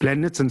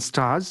 planets and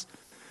stars,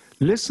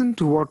 listen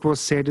to what was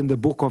said in the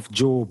book of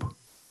Job.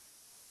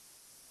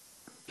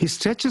 He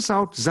stretches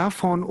out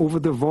Zaphon over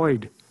the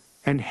void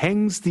and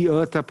hangs the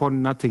earth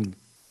upon nothing.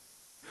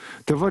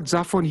 The word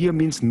Zaphon here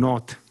means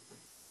north.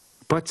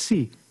 But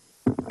see,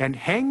 and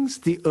hangs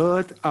the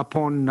earth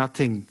upon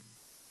nothing.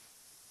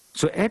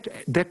 So at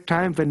that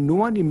time when no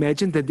one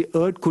imagined that the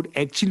earth could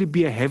actually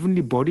be a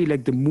heavenly body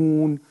like the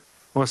moon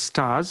or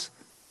stars,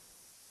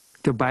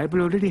 the Bible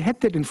already had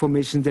that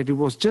information that it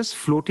was just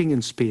floating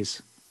in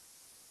space.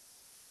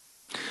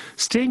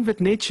 Staying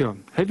with nature,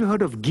 have you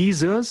heard of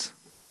geysers?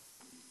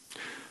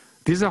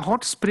 These are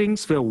hot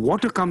springs where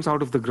water comes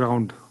out of the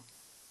ground.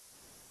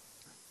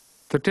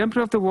 The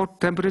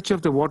temperature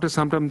of the water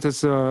sometimes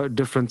is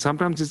different.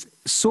 Sometimes it's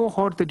so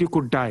hot that you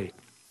could die.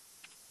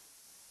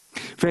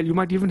 Well, you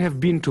might even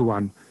have been to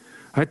one.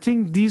 I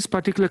think these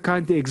particular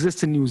kinds, they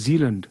exist in New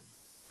Zealand.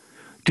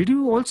 Did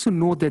you also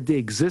know that they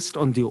exist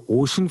on the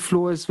ocean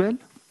floor as well?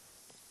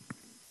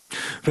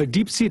 Well,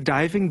 deep sea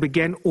diving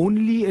began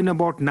only in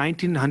about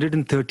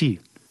 1930.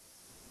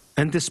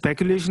 And the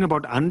speculation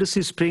about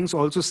undersea springs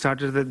also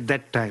started at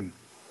that time.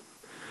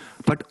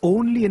 But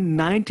only in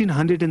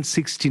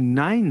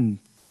 1969,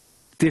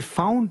 they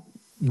found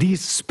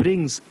these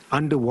springs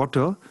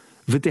underwater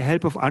with the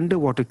help of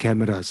underwater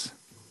cameras.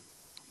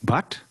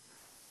 But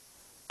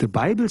the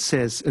Bible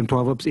says in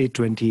Proverbs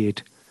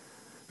 8:28,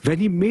 when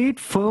he made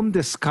firm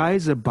the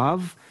skies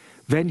above,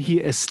 when he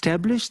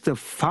established the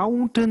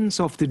fountains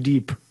of the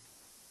deep.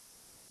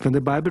 When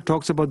the Bible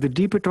talks about the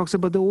deep, it talks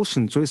about the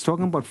ocean. So it's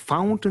talking about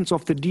fountains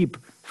of the deep,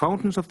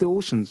 fountains of the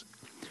oceans.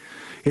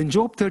 In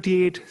Job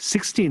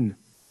 38:16,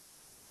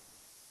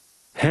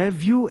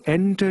 have you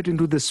entered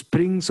into the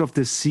springs of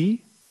the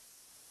sea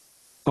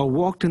or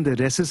walked in the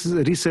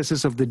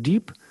recesses of the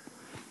deep?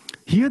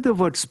 Here the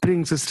word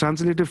springs is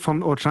translated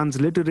from or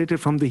transliterated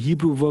from the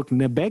Hebrew word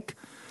nebek,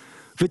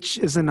 which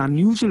is an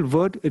unusual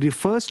word. It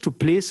refers to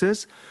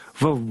places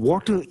where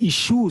water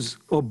issues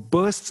or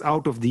bursts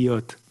out of the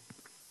earth.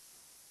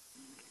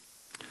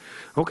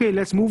 Okay,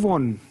 let's move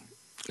on.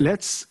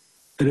 Let's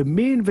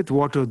remain with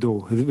water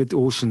though, with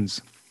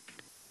oceans.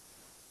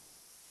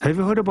 Have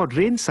you heard about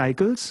rain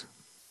cycles?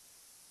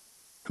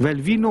 Well,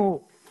 we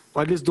know,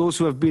 at least those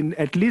who have been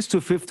at least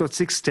to 5th or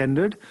 6th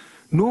standard,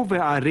 know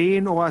where our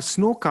rain or our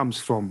snow comes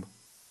from.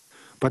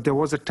 But there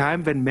was a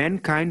time when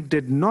mankind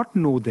did not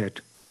know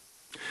that.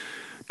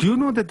 Do you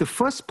know that the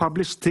first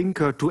published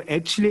thinker to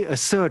actually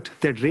assert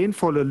that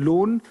rainfall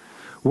alone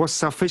was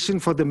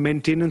sufficient for the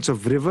maintenance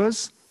of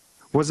rivers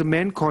was a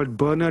man called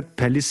Bernard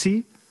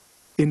Palissy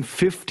in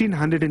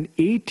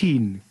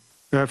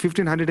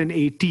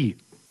 1580.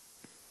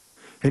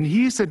 And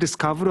he is the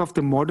discoverer of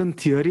the modern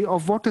theory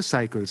of water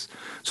cycles.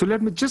 So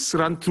let me just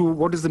run through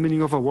what is the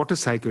meaning of a water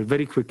cycle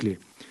very quickly.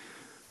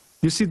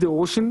 You see the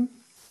ocean,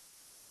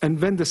 and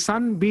when the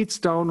sun beats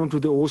down onto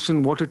the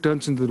ocean, water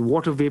turns into the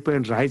water vapor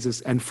and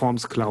rises and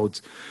forms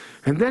clouds.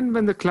 And then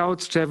when the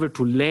clouds travel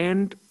to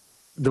land,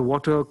 the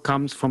water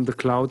comes from the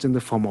clouds in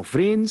the form of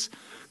rains.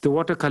 The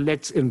water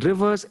collects in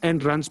rivers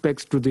and runs back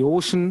to the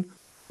ocean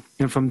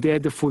And from there,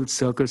 the full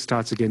circle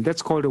starts again.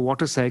 That's called a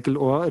water cycle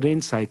or a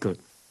rain cycle.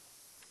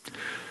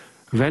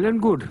 Well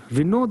and good.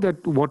 We know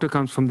that water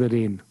comes from the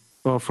rain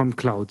or from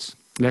clouds.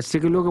 Let's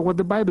take a look at what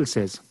the Bible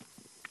says.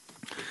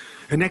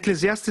 In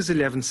Ecclesiastes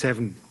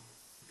 11:7,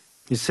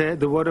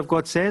 the word of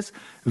God says,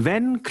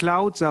 when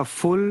clouds are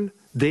full,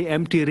 they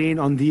empty rain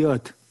on the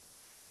earth.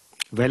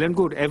 Well and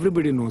good.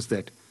 Everybody knows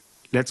that.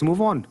 Let's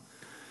move on.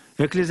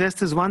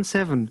 Ecclesiastes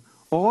 1:7,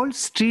 all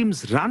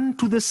streams run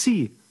to the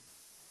sea.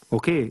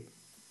 Okay.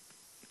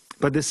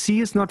 But the sea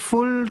is not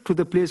full to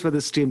the place where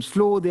the streams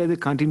flow. There they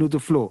continue to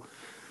flow.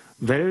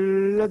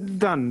 Well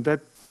done.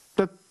 That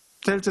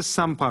tells us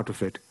some part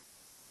of it.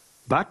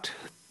 But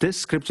this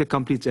scripture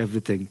completes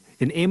everything.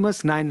 In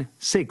Amos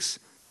 9:6,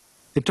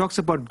 it talks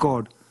about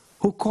God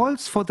who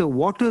calls for the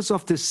waters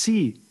of the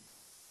sea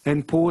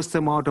and pours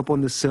them out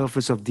upon the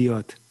surface of the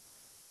earth.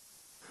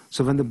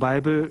 So when the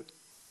Bible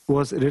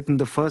was written,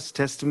 the First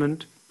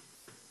Testament,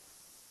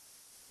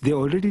 they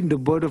already, in the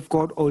Word of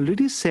God,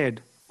 already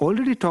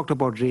talked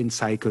about rain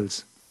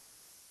cycles.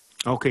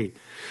 Okay,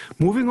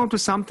 moving on to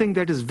something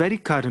that is very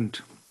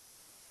current.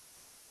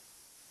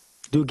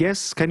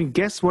 Can you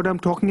guess what I'm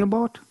talking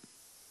about?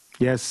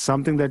 Yes,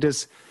 something that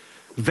is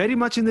very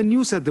much in the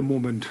news at the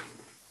moment.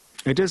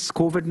 It is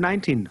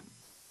COVID-19.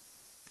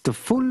 The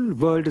full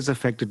world is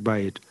affected by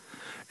it.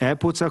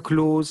 Airports are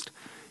closed,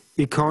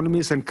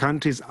 economies and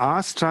countries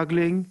are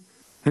struggling,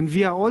 and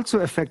we are also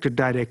affected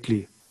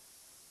directly.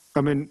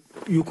 I mean,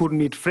 you couldn't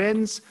meet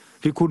friends,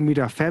 we couldn't meet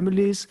our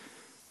families,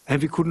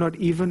 and we could not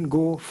even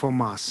go for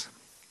mass.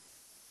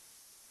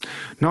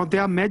 Now,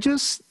 there are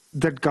measures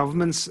that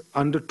governments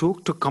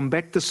undertook to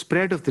combat the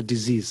spread of the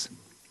disease.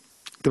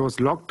 There was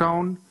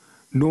lockdown,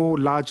 no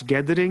large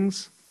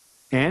gatherings,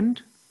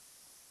 and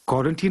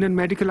quarantine and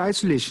medical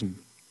isolation.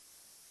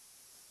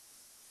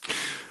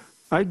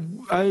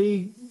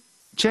 I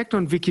checked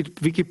on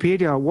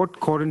Wikipedia what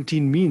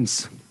quarantine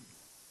means.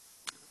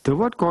 The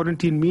word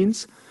quarantine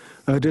means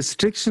a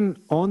restriction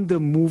on the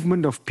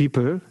movement of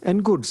people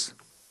and goods.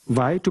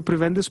 Why? To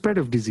prevent the spread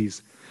of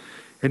disease.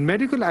 And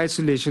medical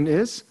isolation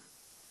is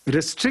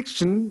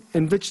restriction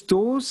in which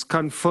those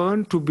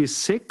confirmed to be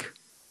sick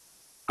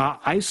are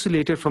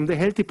isolated from the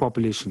healthy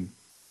population.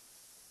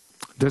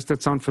 Does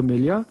that sound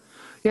familiar?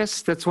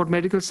 Yes, that's what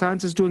medical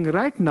science is doing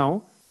right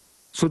now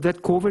so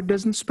that COVID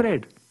doesn't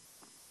spread.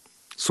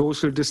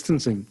 Social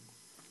distancing.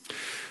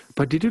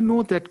 But did you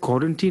know that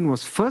quarantine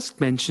was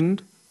first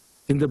mentioned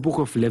in the book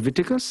of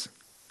Leviticus?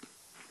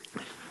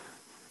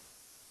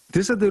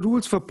 These are the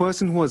rules for a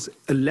person who was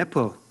a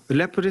leper.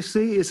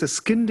 Leprosy is a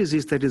skin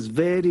disease that is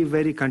very,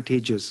 very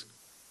contagious.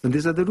 And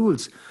these are the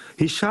rules.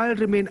 He shall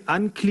remain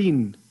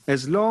unclean.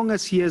 As long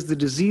as he has the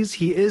disease,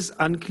 he is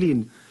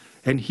unclean.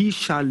 And he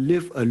shall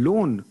live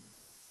alone.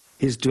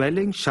 His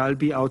dwelling shall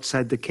be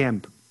outside the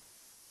camp.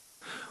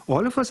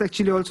 All of us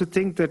actually also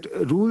think that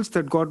rules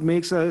that God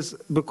makes us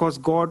because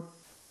God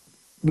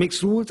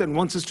makes rules and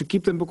wants us to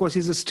keep them because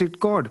he's a strict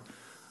God.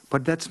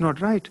 But that's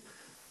not right.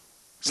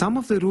 Some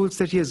of the rules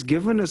that he has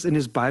given us in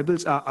his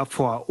Bibles are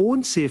for our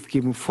own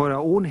safekeeping, for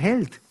our own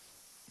health.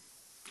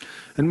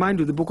 And mind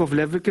you, the book of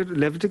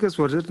Leviticus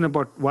was written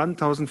about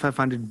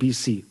 1500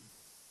 BC.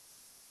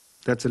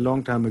 That's a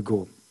long time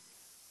ago.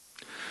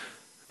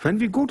 When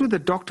we go to the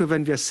doctor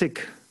when we are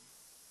sick,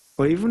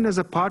 or even as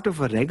a part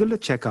of a regular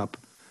checkup,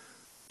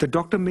 the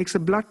doctor makes a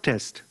blood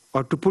test,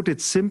 or to put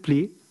it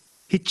simply,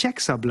 he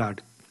checks our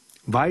blood.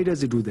 Why does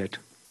he do that?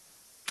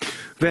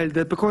 Well,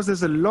 because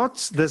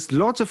there's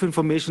lots of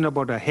information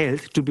about our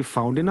health to be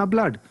found in our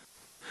blood.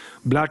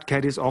 Blood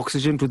carries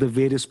oxygen to the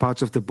various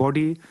parts of the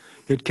body.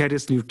 It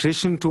carries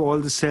nutrition to all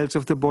the cells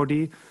of the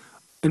body.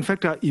 In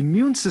fact, our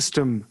immune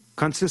system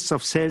consists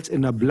of cells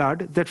in our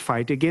blood that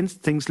fight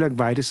against things like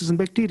viruses and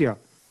bacteria.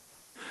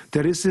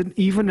 There is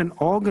even an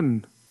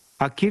organ,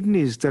 our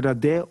kidneys, that are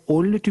there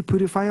only to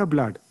purify our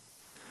blood.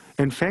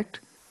 In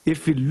fact,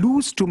 if we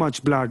lose too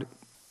much blood,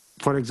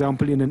 for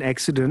example, in an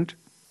accident,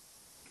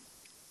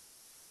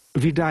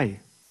 we die.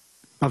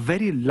 Our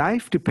very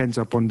life depends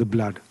upon the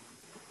blood.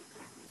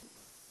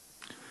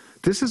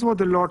 This is what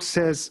the Lord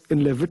says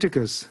in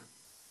Leviticus.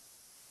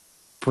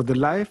 For the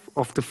life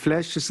of the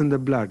flesh is in the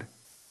blood.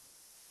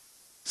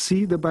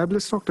 See, the Bible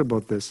has talked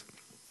about this.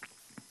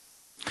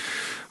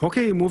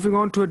 Okay, moving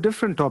on to a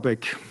different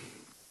topic.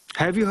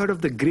 Have you heard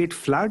of the Great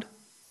Flood?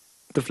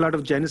 The flood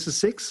of Genesis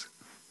 6?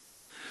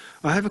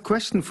 I have a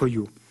question for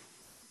you.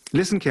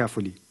 Listen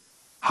carefully.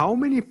 How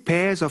many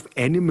pairs of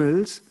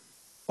animals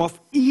of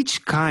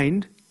each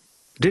kind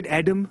did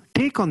Adam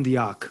take on the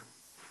ark?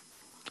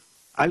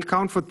 I'll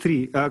count for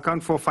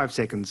 5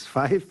 seconds.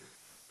 5,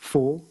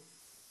 4,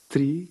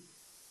 3,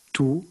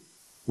 2,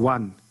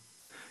 1.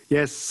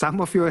 Yes,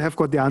 some of you have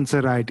got the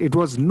answer right. It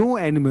was no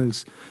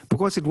animals,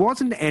 because it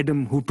wasn't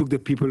Adam who took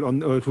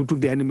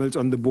the animals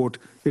on the boat.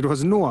 It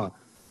was Noah.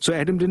 So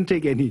Adam didn't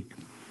take any.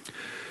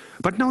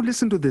 But now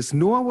listen to this.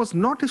 Noah was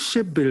not a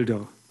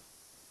shipbuilder.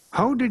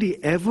 How did he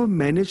ever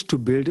manage to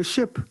build a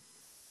ship?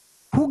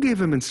 Who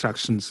gave him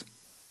instructions?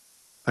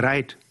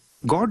 Right,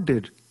 God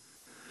did.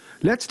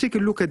 Let's take a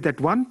look at that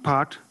one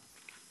part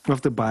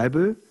of the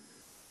Bible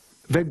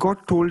where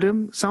God told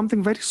him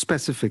something very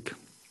specific.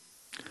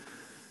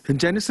 In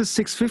Genesis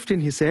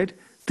 6:15, he said,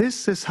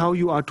 "This is how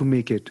you are to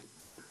make it.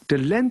 The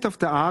length of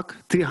the ark,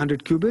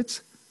 300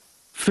 cubits,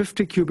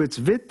 50 cubits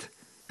width,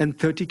 and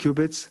 30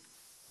 cubits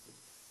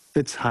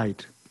its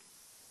height."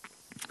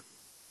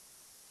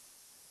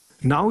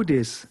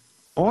 Nowadays,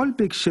 all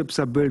big ships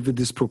are built with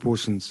these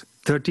proportions.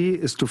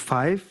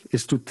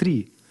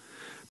 30:5:3.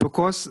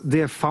 Because they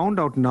have found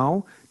out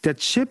now that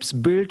ships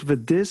built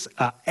with this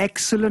are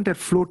excellent at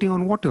floating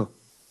on water.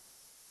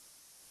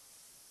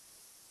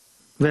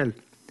 Well,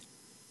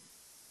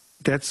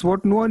 that's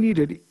what Noah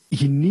needed.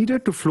 He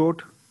needed to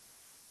float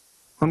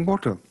on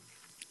water.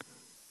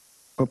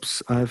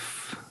 Oops,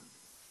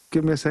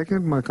 give me a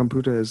second, my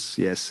computer is,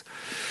 yes.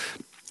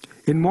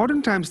 In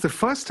modern times, the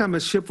first time a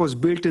ship was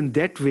built in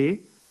that way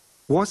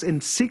was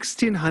in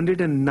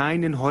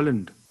 1609 in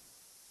Holland.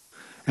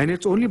 And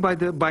it's only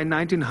by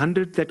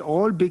 1900 that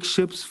all big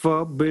ships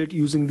were built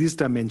using these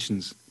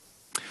dimensions.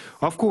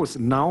 Of course,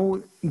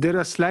 now there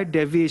are slight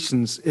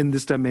deviations in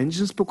these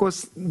dimensions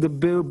because the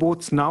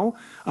boats now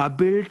are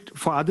built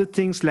for other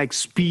things like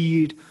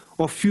speed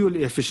or fuel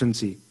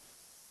efficiency.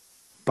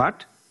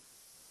 But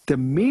the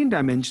main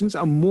dimensions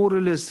are more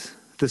or less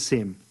the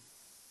same.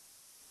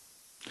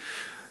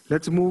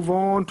 Let's move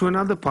on to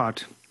another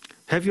part.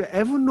 Have you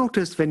ever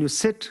noticed when you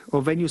sit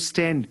or when you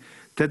stand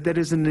that there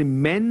is an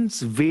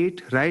immense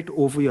weight right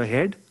over your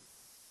head?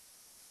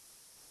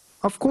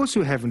 Of course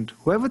you haven't.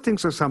 Whoever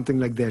thinks of something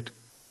like that.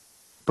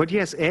 But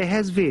yes, air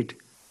has weight.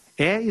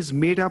 Air is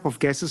made up of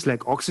gases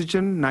like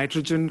oxygen,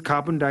 nitrogen,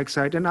 carbon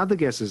dioxide, and other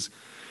gases.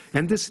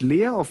 And this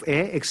layer of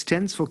air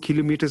extends for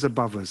kilometers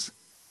above us.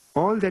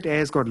 All that air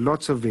has got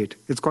lots of weight.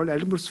 It's called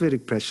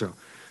atmospheric pressure.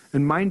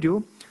 And mind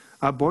you,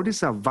 our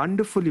bodies are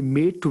wonderfully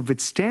made to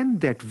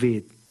withstand that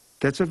weight.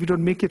 That's why we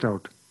don't make it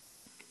out.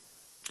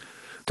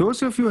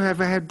 Those of you who have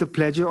had the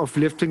pleasure of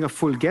lifting a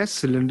full gas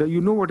cylinder,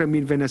 you know what I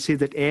mean when I say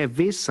that air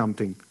weighs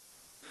something.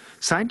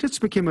 Scientists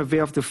became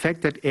aware of the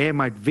fact that air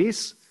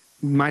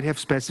might have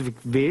specific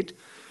weight.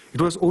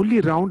 It was only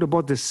around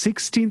about the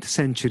 16th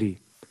century.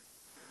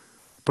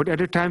 But at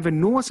a time when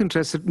no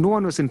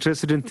one was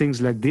interested in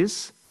things like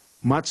this,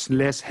 much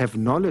less have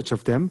knowledge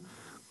of them,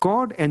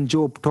 God and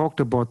Job talked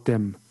about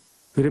them.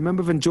 You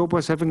remember when Job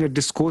was having a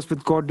discourse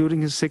with God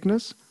during his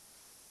sickness?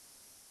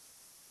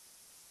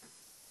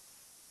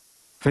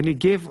 When he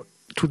gave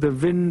to the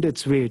wind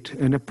its weight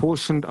and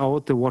apportioned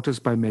out the waters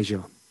by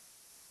measure.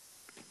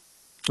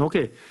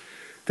 Okay,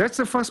 that's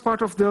the first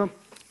part of the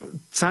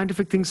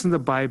scientific things in the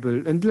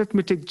Bible. And let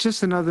me take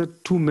just another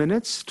 2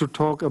 minutes to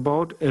talk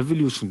about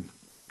evolution.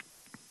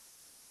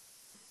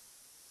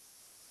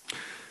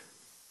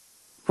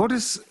 What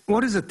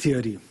is a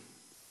theory?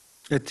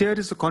 A theory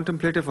is a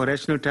contemplative or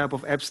rational type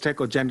of abstract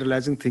or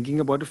generalizing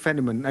thinking about a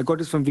phenomenon. I got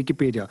this from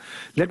Wikipedia.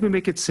 Let me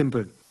make it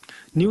simple.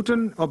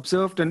 Newton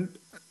observed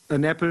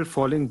an apple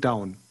falling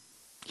down.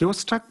 He was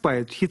struck by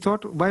it. He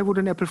thought, why would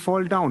an apple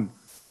fall down?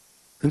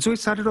 And so he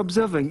started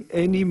observing,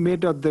 and he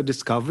made the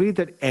discovery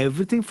that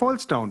everything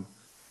falls down.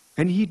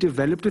 And he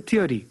developed a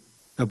theory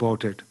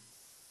about it.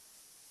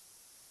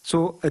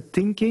 So a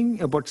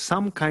thinking about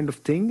some kind of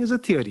thing is a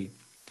theory.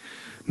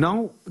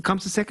 Now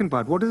comes the second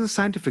part. What is a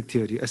scientific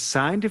theory? A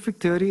scientific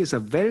theory is a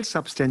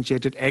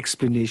well-substantiated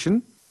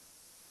explanation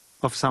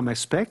of some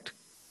aspect.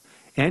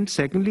 And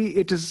secondly,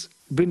 it has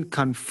been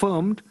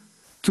confirmed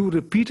through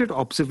repeated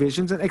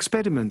observations and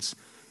experiments.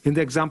 In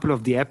the example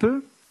of the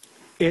apple,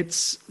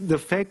 it's the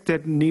fact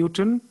that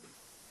Newton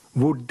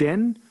would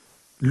then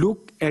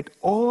look at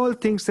all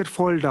things that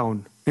fall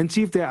down and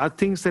see if there are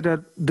things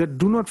that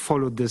do not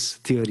follow this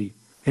theory.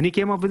 And he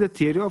came up with a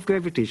theory of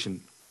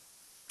gravitation.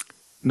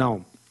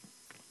 Now,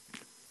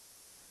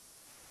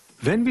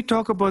 when we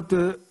talk about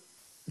the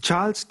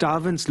Charles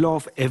Darwin's law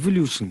of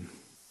evolution,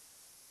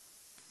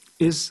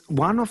 is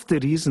one of the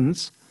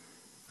reasons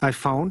I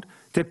found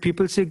that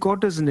people say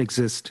God doesn't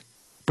exist.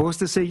 Because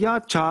they say, yeah,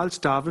 Charles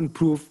Darwin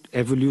proved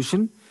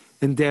evolution,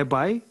 and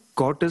thereby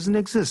God doesn't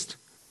exist.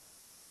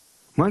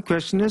 My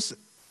question is,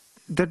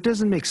 that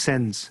doesn't make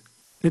sense.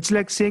 It's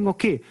like saying,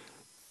 okay,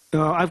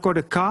 I've got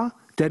a car,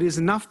 there is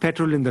enough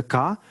petrol in the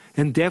car,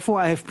 and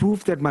therefore I have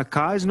proved that my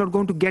car is not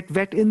going to get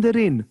wet in the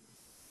rain.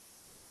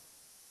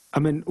 I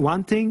mean,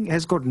 one thing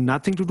has got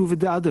nothing to do with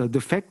the other. The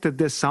fact that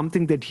there's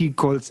something that he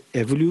calls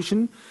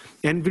evolution,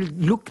 and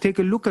we'll take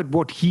a look at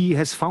what he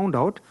has found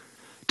out,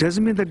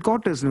 doesn't mean that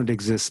God does not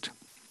exist.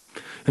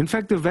 In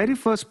fact, the very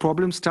first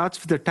problem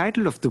starts with the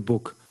title of the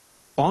book,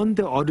 On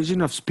the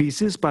Origin of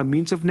Species by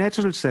Means of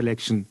Natural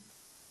Selection.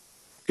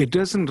 It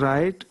doesn't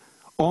write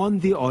on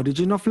the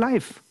origin of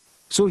life.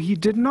 So he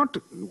did not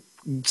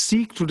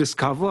seek to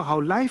discover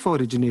how life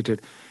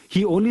originated.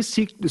 He only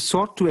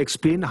sought to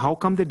explain how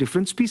come the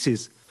different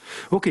species.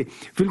 Okay,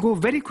 we'll go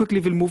very quickly.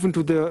 We'll move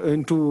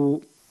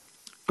into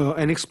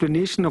an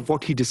explanation of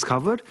what he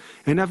discovered,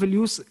 and I will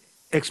use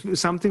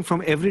something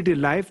from everyday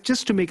life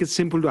just to make it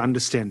simple to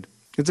understand.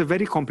 It's a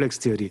very complex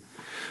theory.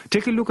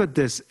 Take a look at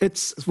this.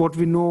 It's what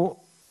we know,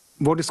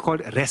 what is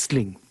called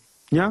wrestling.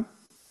 Yeah?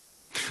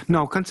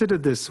 Now consider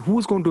this.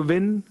 Who's going to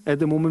win? At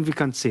the moment we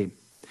can't say.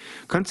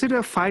 Consider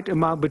a fight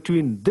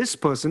between this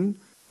person,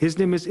 his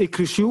name is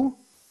Ikrushu,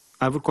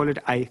 I would call it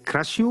I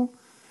crush you,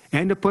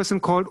 and a person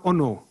called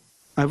Ono.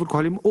 I would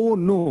call him Oh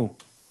no.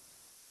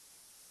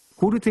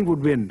 Who do you think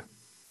would win?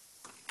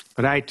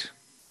 Right.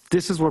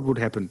 This is what would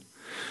happen.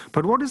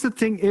 But what is the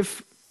thing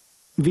if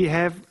we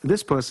have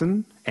this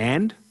person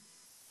and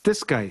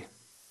this guy?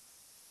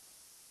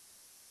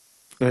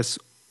 Yes,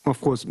 of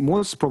course,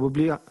 most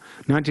probably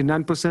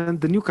 99%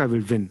 the new guy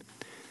will win.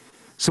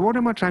 So what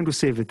am I trying to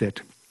say with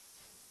that?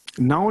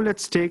 Now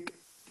let's take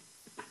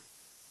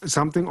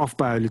something of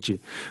biology.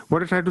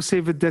 What I try to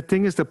say with that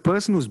thing is the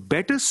person who's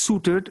better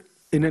suited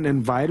in an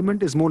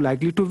environment is more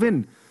likely to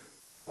win,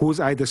 who's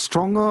either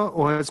stronger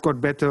or has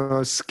got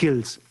better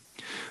skills.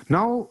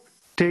 Now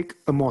take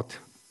a moth.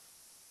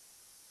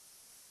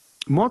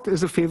 Moth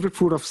is a favorite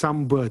food of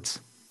some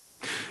birds.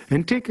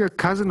 And take a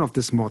cousin of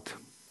this moth.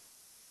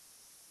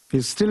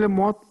 He's still a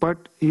moth,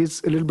 but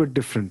he's a little bit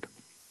different.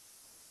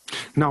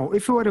 Now,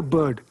 if you are a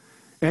bird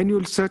and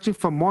you're searching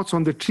for moths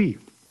on the tree,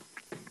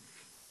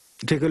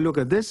 take a look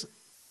at this.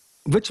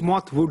 Which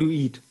moth would you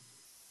eat?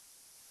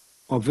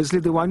 Obviously,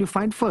 the one you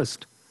find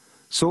first.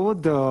 So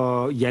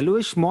the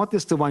yellowish moth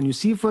is the one you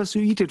see first,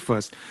 you eat it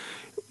first.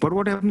 But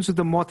what happens to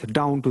the moth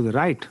down to the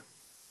right?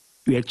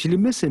 You actually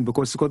miss him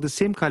because it's got the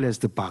same color as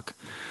the bark.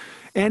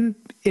 And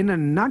in a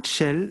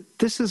nutshell,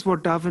 this is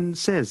what Darwin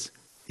says.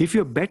 If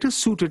you're better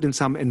suited in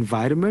some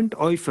environment,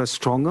 or if you're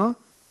stronger,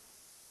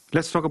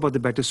 let's talk about the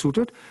better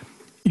suited,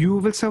 you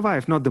will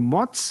survive. Now the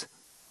moths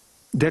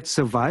that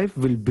survive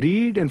will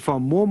breed and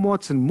form more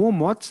moths and more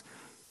moths.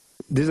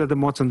 These are the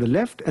moths on the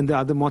left, and the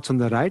other moths on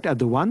the right are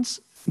the ones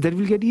that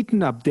will get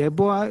eaten up.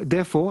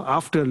 Therefore,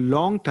 after a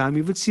long time,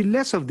 you will see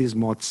less of these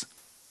moths.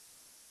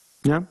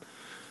 Yeah?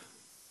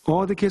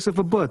 Or the case of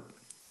a bird.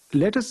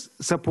 Let us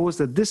suppose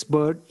that this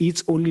bird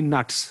eats only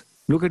nuts.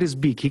 Look at his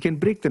beak. He can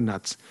break the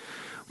nuts.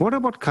 What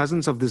about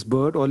cousins of this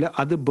bird or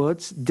other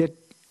birds that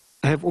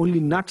have only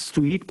nuts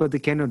to eat, but they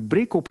cannot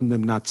break open the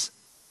nuts?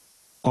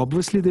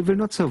 Obviously, they will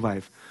not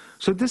survive.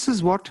 So this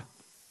is what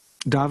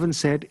Darwin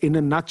said in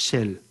a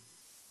nutshell.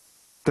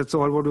 That's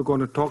all what we're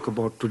going to talk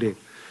about today.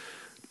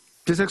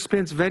 This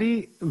explains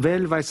very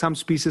well why some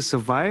species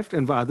survived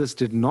and why others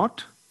did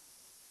not.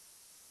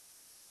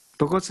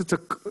 Because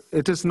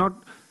it is not,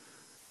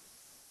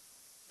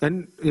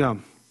 and yeah,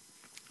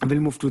 we'll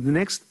move to the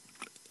next.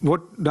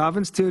 What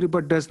Darwin's theory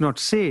but does not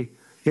say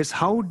is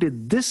how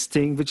did this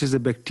thing, which is a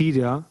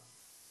bacteria,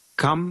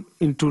 come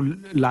into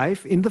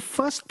life in the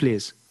first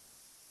place?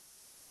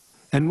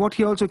 And what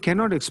he also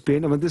cannot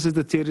explain, I mean, this is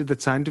the theory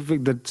that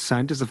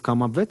scientists have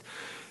come up with,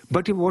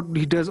 but what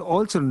he does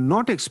also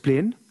not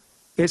explain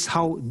is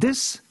how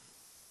this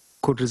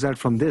could result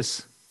from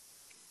this.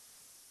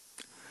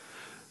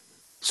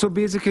 So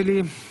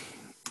basically,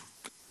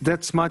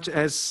 that's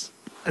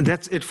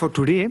it for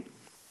today.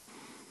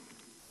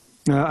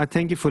 I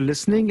thank you for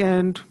listening,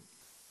 and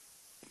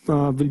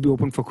we'll be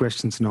open for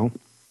questions now.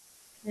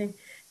 Okay.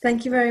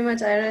 Thank you very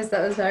much, Iris.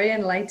 That was very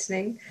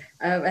enlightening.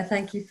 I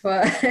thank you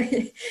for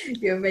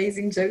your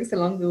amazing jokes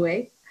along the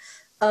way.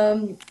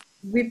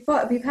 We've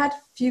had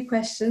a few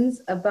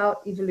questions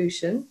about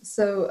evolution.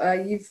 So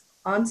you've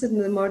answered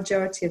the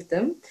majority of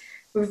them.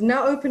 We've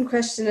now opened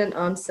question and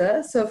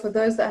answer. So for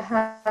those that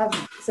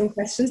have some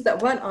questions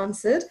that weren't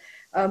answered,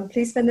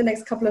 please spend the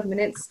next couple of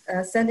minutes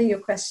sending your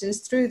questions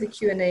through the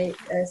Q&A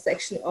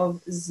section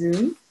of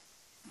Zoom.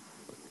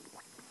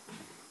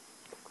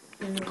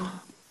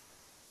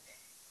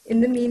 In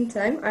the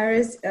meantime,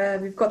 Iris,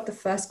 we've got the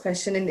first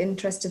question in the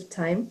interest of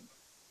time.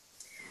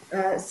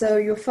 So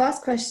your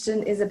first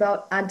question is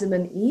about Adam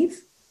and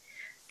Eve.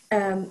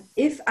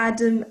 If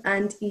Adam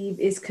and Eve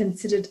is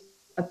considered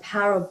a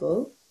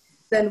parable,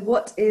 then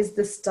what is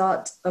the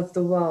start of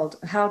the world?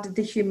 How did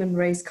the human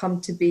race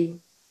come to be?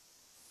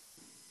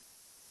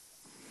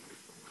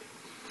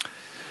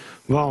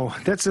 Wow,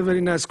 that's a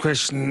very nice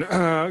question.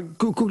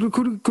 Could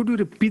you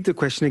repeat the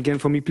question again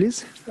for me,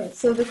 please? Okay,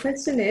 so the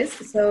question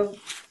is,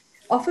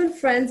 often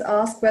friends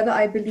ask whether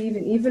I believe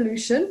in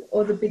evolution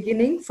or the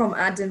beginning from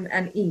Adam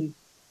and Eve.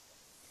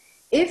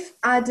 If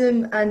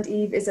Adam and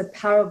Eve is a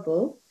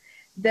parable,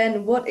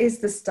 then what is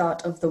the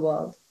start of the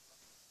world?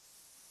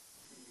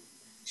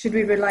 Should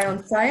we rely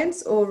on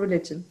science or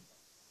religion?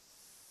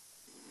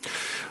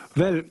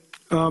 Well,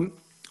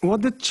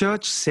 what the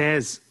church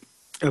says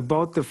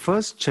about the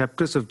first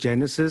chapters of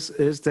Genesis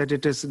is that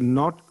it is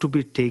not to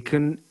be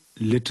taken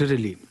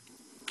literally.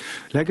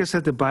 Like I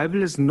said, the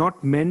Bible is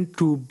not meant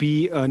to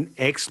be an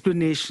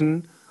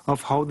explanation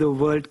of how the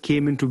world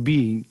came into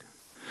being.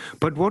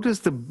 But what is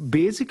the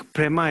basic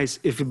premise,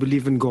 if you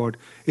believe in God,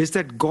 is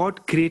that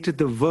God created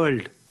the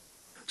world.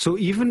 So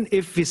even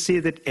if we say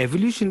that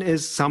evolution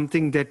is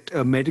something that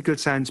medical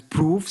science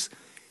proves,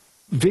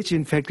 which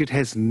in fact it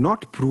has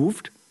not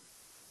proved,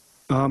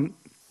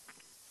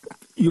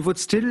 you would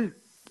still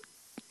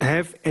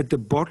have at the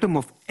bottom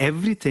of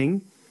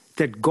everything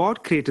that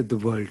God created the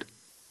world.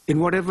 In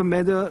whatever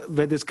manner,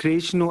 whether it's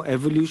creation or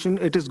evolution,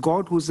 it is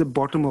God who's the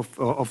bottom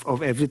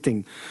of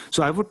everything.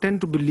 So I would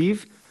tend to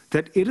believe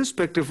that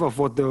irrespective of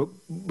what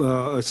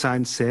the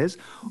science says,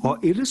 or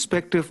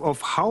irrespective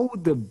of how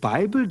the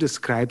Bible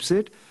describes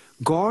it,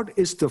 God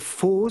is the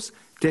force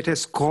that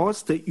has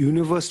caused the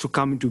universe to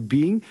come into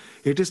being.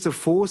 It is the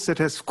force that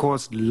has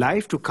caused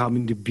life to come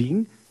into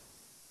being,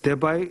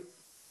 thereby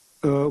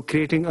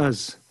creating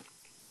us.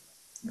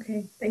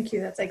 Okay, thank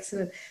you. That's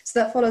excellent. So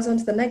that follows on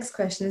to the next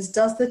question is,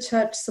 does the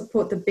church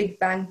support the Big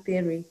Bang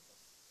Theory?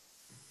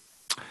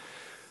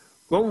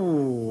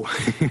 Oh,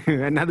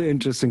 another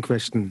interesting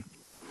question.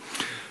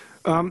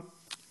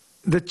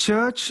 The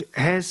church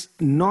has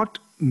not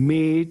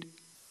made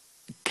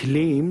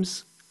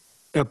claims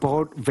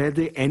about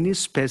whether any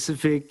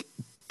specific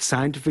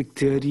scientific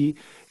theory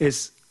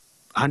is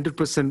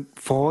 100%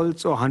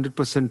 false or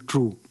 100%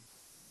 true.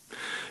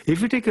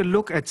 If you take a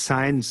look at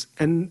science,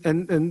 and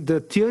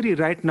the theory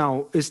right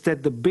now is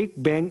that the Big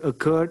Bang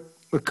occurred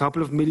a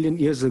couple of million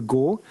years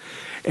ago,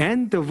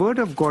 and the Word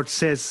of God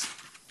says,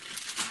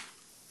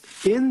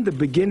 in the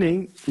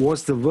beginning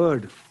was the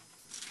Word.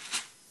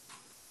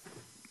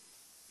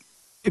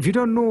 If you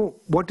don't know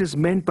what is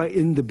meant by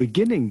in the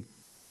beginning,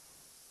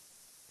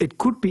 it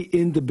could be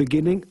in the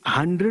beginning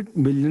 100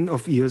 million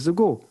of years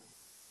ago.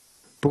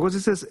 Because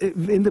it says,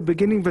 in the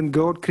beginning when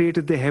God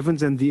created the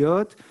heavens and the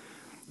earth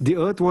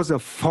was a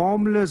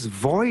formless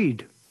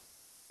void.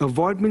 A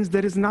void means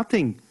there is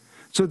nothing.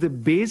 So the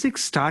basic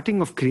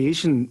starting of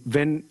creation,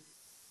 when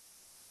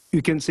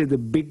you can say the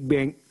Big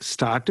Bang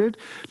started,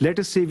 let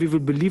us say we will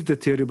believe the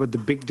theory about the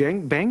Big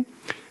Bang.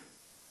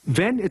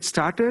 When it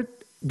started,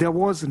 there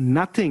was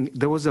nothing,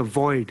 there was a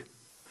void.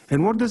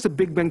 And what does the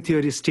Big Bang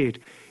theory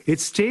state? It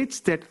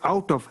states that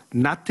out of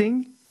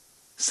nothing,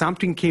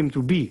 something came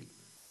to be.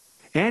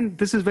 And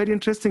this is very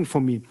interesting for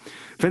me.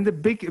 When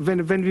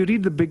we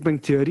read the Big Bang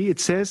theory, it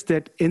says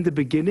that in the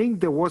beginning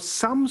there was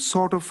some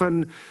sort of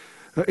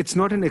it's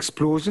not an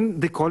explosion,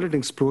 they call it an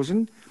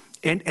explosion.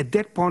 And at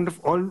that point of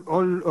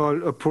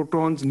all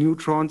protons,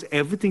 neutrons,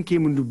 everything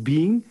came into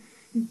being.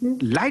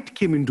 Light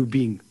came into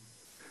being.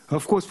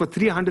 Of course, for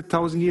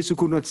 300,000 years you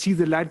could not see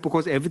the light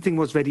because everything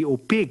was very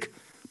opaque.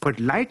 But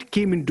light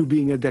came into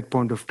being at that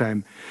point of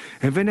time.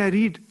 And when I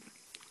read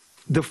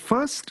the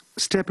first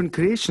step in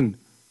creation,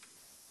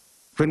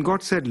 when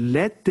God said,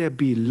 let there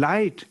be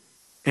light,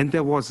 and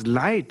there was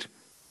light,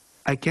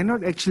 I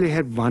cannot actually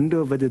have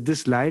wonder whether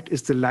this light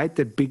is the light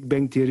that Big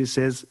Bang theory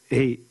says,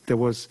 hey, there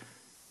was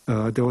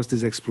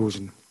this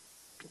explosion.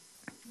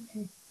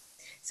 Okay.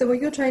 So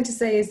what you're trying to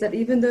say is that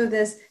even though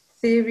there's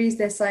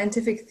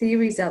scientific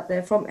theories out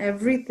there from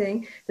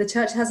everything, the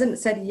church hasn't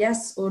said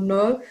yes or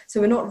no.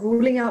 So we're not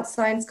ruling out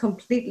science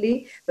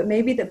completely, but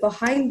maybe that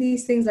behind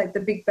these things like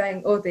the Big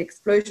Bang or the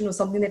explosion or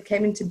something that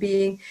came into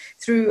being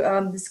through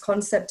this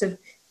concept of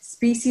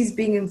species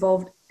being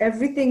involved,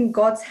 everything,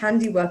 God's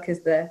handiwork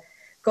is there.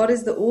 God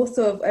is the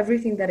author of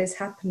everything that is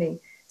happening.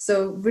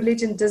 So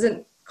religion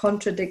doesn't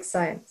contradict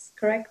science,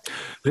 correct?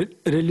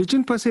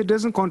 Religion per se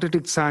doesn't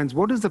contradict science.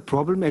 What is the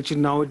problem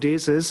actually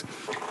nowadays is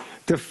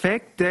the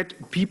fact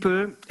that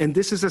people, and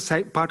this is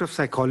a part of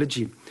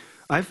psychology,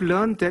 I've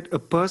learned that a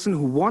person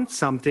who wants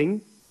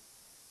something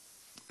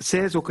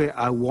says, okay,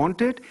 I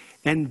want it,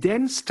 and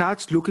then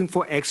starts looking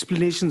for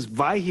explanations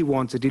why he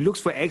wants it. He looks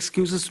for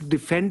excuses to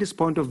defend his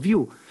point of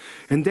view.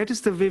 And that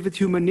is the way with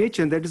human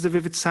nature, and that is the way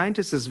with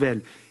scientists as well.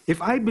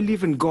 If I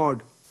believe in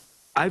God,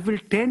 I will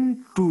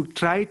tend to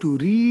try to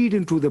read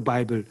into the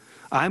Bible.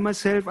 I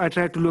myself, I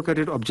try to look at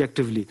it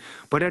objectively.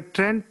 But I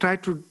try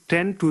to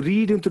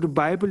read into the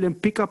Bible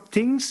and pick up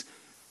things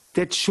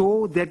that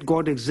show that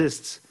God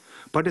exists.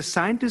 But a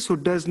scientist who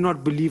does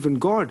not believe in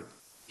God,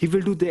 he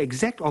will do the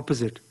exact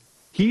opposite.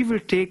 He will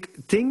take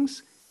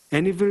things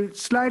and he will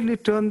slightly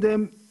turn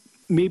them,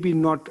 maybe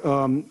not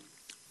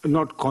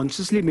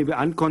consciously, maybe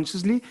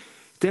unconsciously,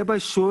 thereby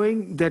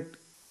showing that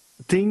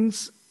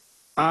things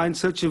are in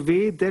such a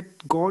way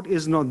that God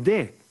is not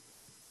there.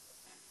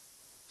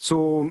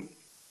 So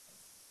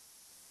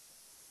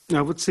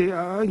I would say,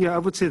 I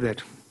would say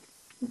that.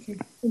 Okay,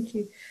 thank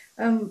you.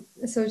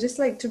 So just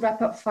like to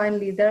wrap up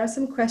finally, there are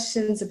some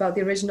questions about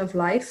the origin of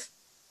life.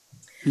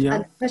 Yeah.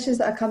 And the questions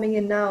that are coming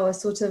in now are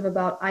sort of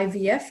about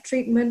IVF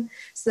treatment,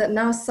 so that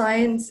now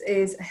science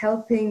is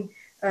helping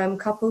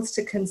couples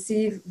to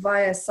conceive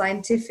via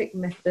scientific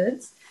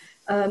methods.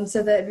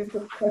 So that we've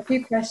got a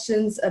few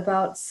questions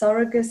about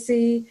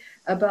surrogacy,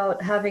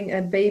 about having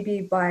a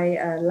baby by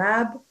a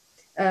lab,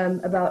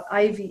 about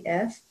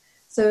IVF.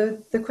 So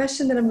the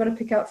question that I'm going to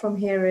pick out from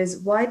here is,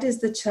 why does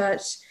the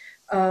church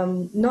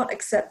not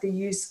accept the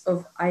use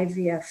of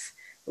IVF?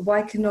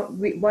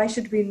 Why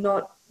should we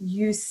not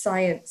use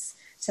science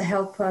to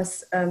help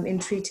us in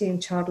treating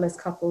childless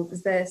couples?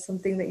 Is there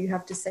something that you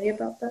have to say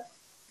about that?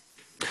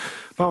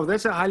 Wow,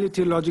 that's a highly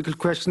theological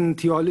question.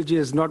 Theology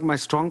is not my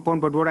strong point,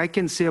 but what I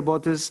can say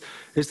about this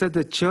is that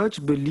the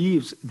church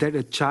believes that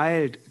a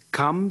child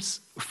comes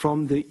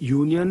from the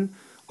union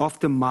of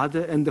the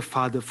mother and the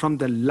father, from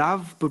the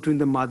love between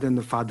the mother and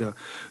the father.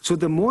 So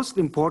the most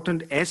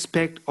important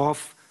aspect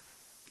of,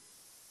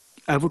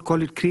 I would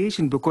call it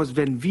creation, because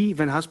when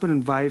husband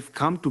and wife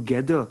come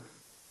together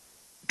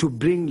to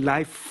bring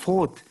life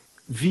forth,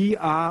 we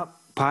are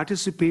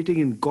participating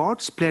in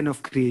God's plan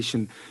of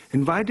creation.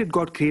 And why did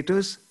God create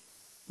us?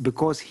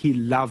 Because he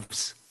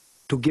loves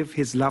to give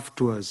his love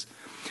to us.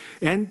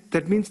 And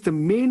that means the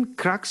main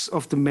crux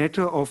of the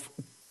matter of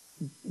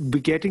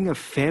begetting a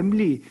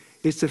family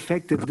is the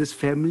fact that this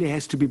family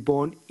has to be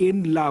born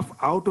in love,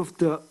 out of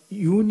the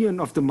union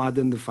of the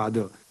mother and the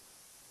father.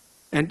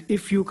 And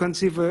if you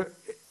conceive a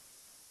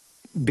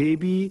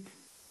baby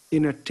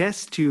in a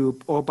test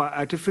tube or by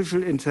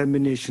artificial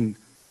insemination,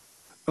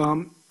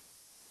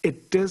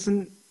 it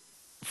doesn't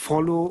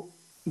follow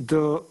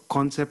the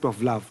concept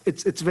of love.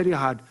 It's very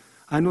hard.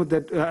 I know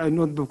that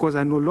because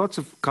I know lots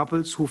of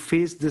couples who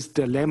face this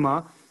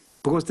dilemma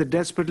because they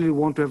desperately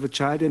want to have a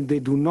child and they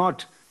do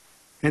not.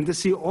 And they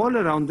see all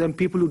around them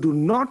people who do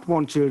not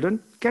want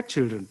children get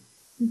children.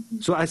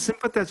 So I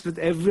sympathize with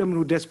everyone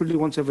who desperately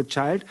wants to have a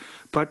child,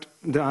 but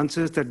the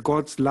answer is that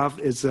God's love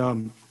is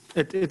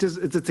it's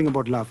a thing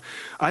about love.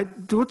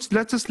 Let's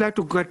just like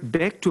to get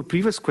back to a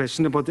previous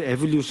question about the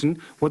evolution,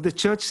 what the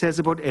church says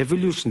about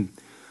evolution.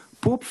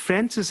 Pope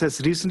Francis has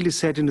recently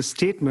said in a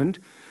statement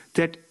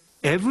that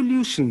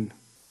evolution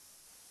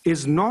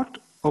is not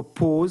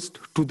opposed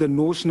to the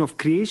notion of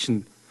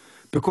creation,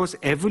 because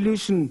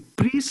evolution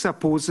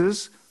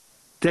presupposes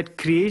that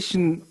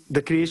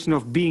the creation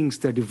of beings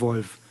that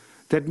evolve.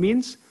 That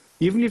means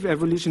even if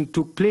evolution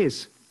took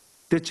place,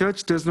 the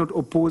church does not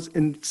oppose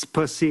in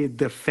per se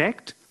the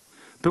fact,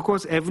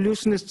 because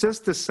evolution is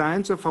just the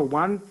science of how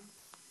one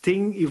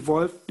thing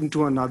evolved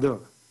into another.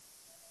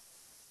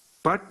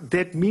 But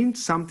that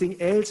means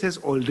something else has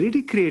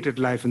already created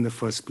life in the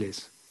first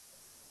place.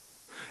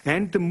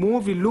 And the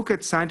more we look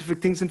at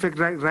scientific things, in fact,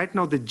 right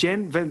now,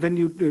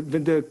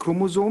 when the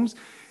chromosomes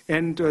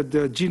and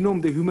the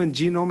genome, the human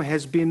genome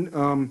has been,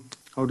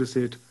 how to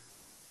say it?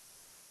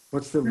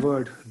 What's the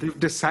word? They've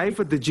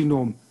deciphered the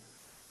genome.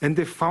 And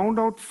they found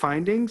out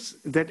findings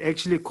that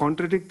actually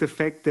contradict the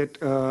fact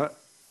that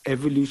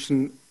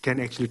evolution can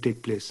actually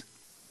take place.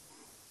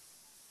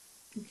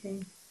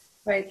 Okay.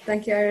 Right.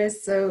 Thank you,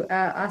 Iris. So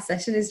our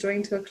session is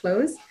drawing to a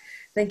close.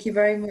 Thank you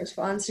very much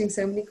for answering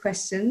so many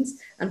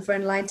questions and for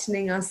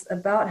enlightening us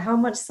about how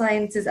much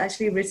science is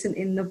actually written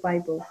in the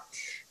Bible.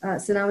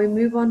 So now we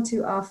move on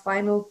to our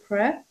final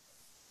prayer.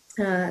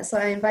 So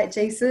I invite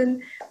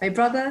Jason, my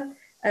brother,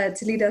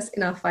 to lead us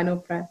in our final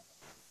prayer.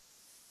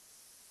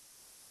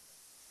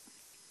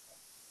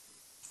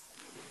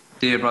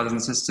 Dear brothers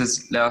and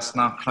sisters, let us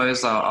now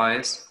close our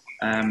eyes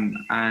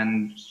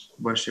and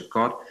worship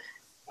God.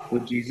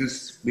 Lord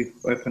Jesus, we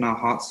open our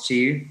hearts to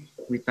you.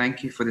 We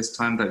thank you for this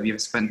time that we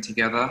have spent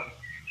together.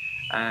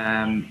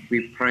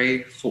 We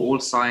pray for all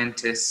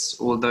scientists,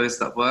 all those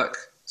that work,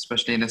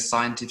 especially in the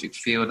scientific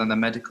field and the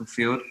medical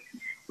field.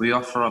 We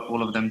offer up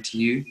all of them to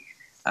you.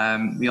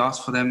 We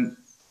ask for them,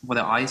 for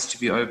their eyes to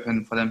be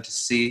open, for them to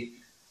see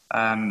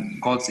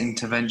God's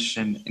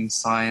intervention in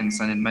science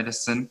and in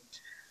medicine,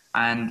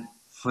 and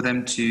for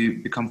them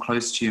to become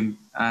close to him,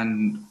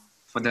 and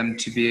for them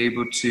to be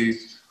able to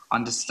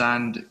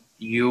understand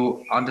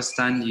you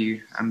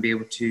and be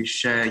able to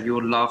share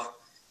your love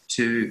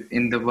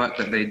in the work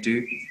that they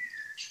do.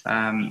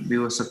 We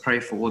also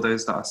pray for all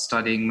those that are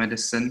studying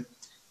medicine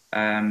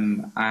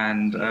and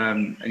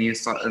any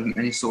sort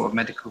of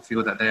medical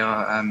field that they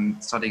are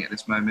studying at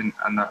this moment,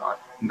 and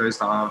those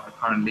that are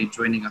currently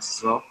joining us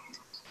as well.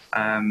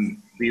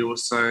 We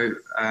also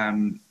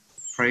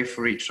pray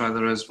for each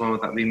other as well,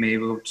 that we may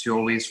be able to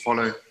always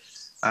follow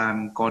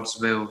God's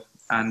will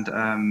and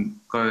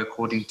go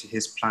according to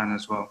his plan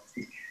as well.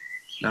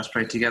 Let's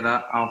pray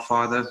together. Our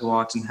Father, who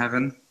art in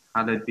heaven,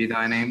 hallowed be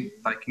thy name.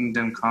 Thy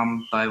kingdom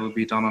come, thy will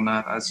be done on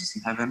earth as it is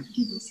in heaven.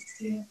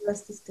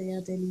 Bless this day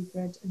our daily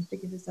bread, and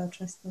forgive us our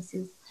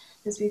trespasses,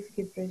 as we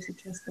forgive those who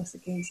trespass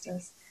against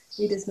us.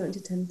 Lead us not into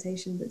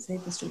temptation, but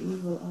save us from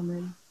evil.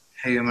 Amen.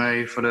 Hail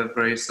Mary, full of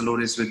grace, the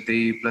Lord is with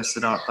thee.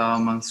 Blessed art thou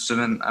amongst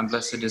women, and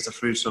blessed is the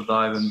fruit of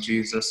thy womb,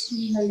 Jesus.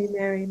 Holy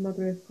Mary,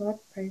 Mother of God,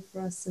 pray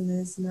for us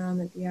sinners, now and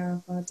at the hour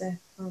of our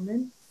death.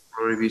 Amen.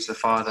 Glory be to the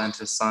Father, and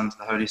to the Son, and to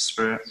the Holy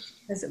Spirit.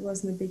 As it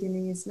was in the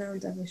beginning, is now,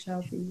 and ever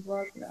shall be,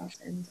 world without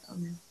end.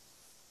 Amen.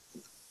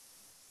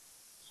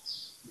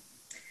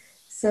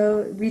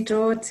 So we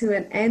draw to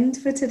an end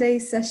for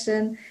today's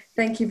session.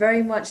 Thank you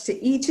very much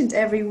to each and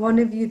every one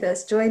of you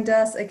that's joined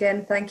us.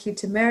 Again, thank you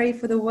to Mary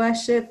for the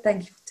worship.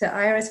 Thank you to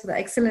Iris for the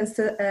excellent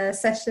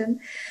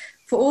session.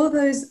 For all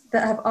those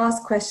that have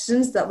asked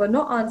questions that were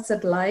not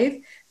answered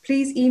live,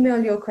 please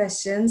email your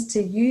questions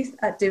to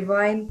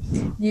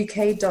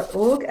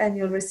youth@divineuk.org and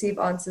you'll receive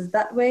answers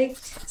that way.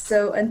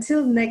 So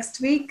until next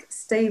week,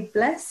 stay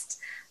blessed.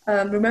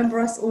 Remember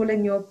us all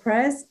in your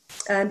prayers,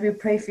 and we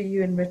pray for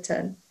you in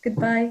return.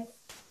 Goodbye.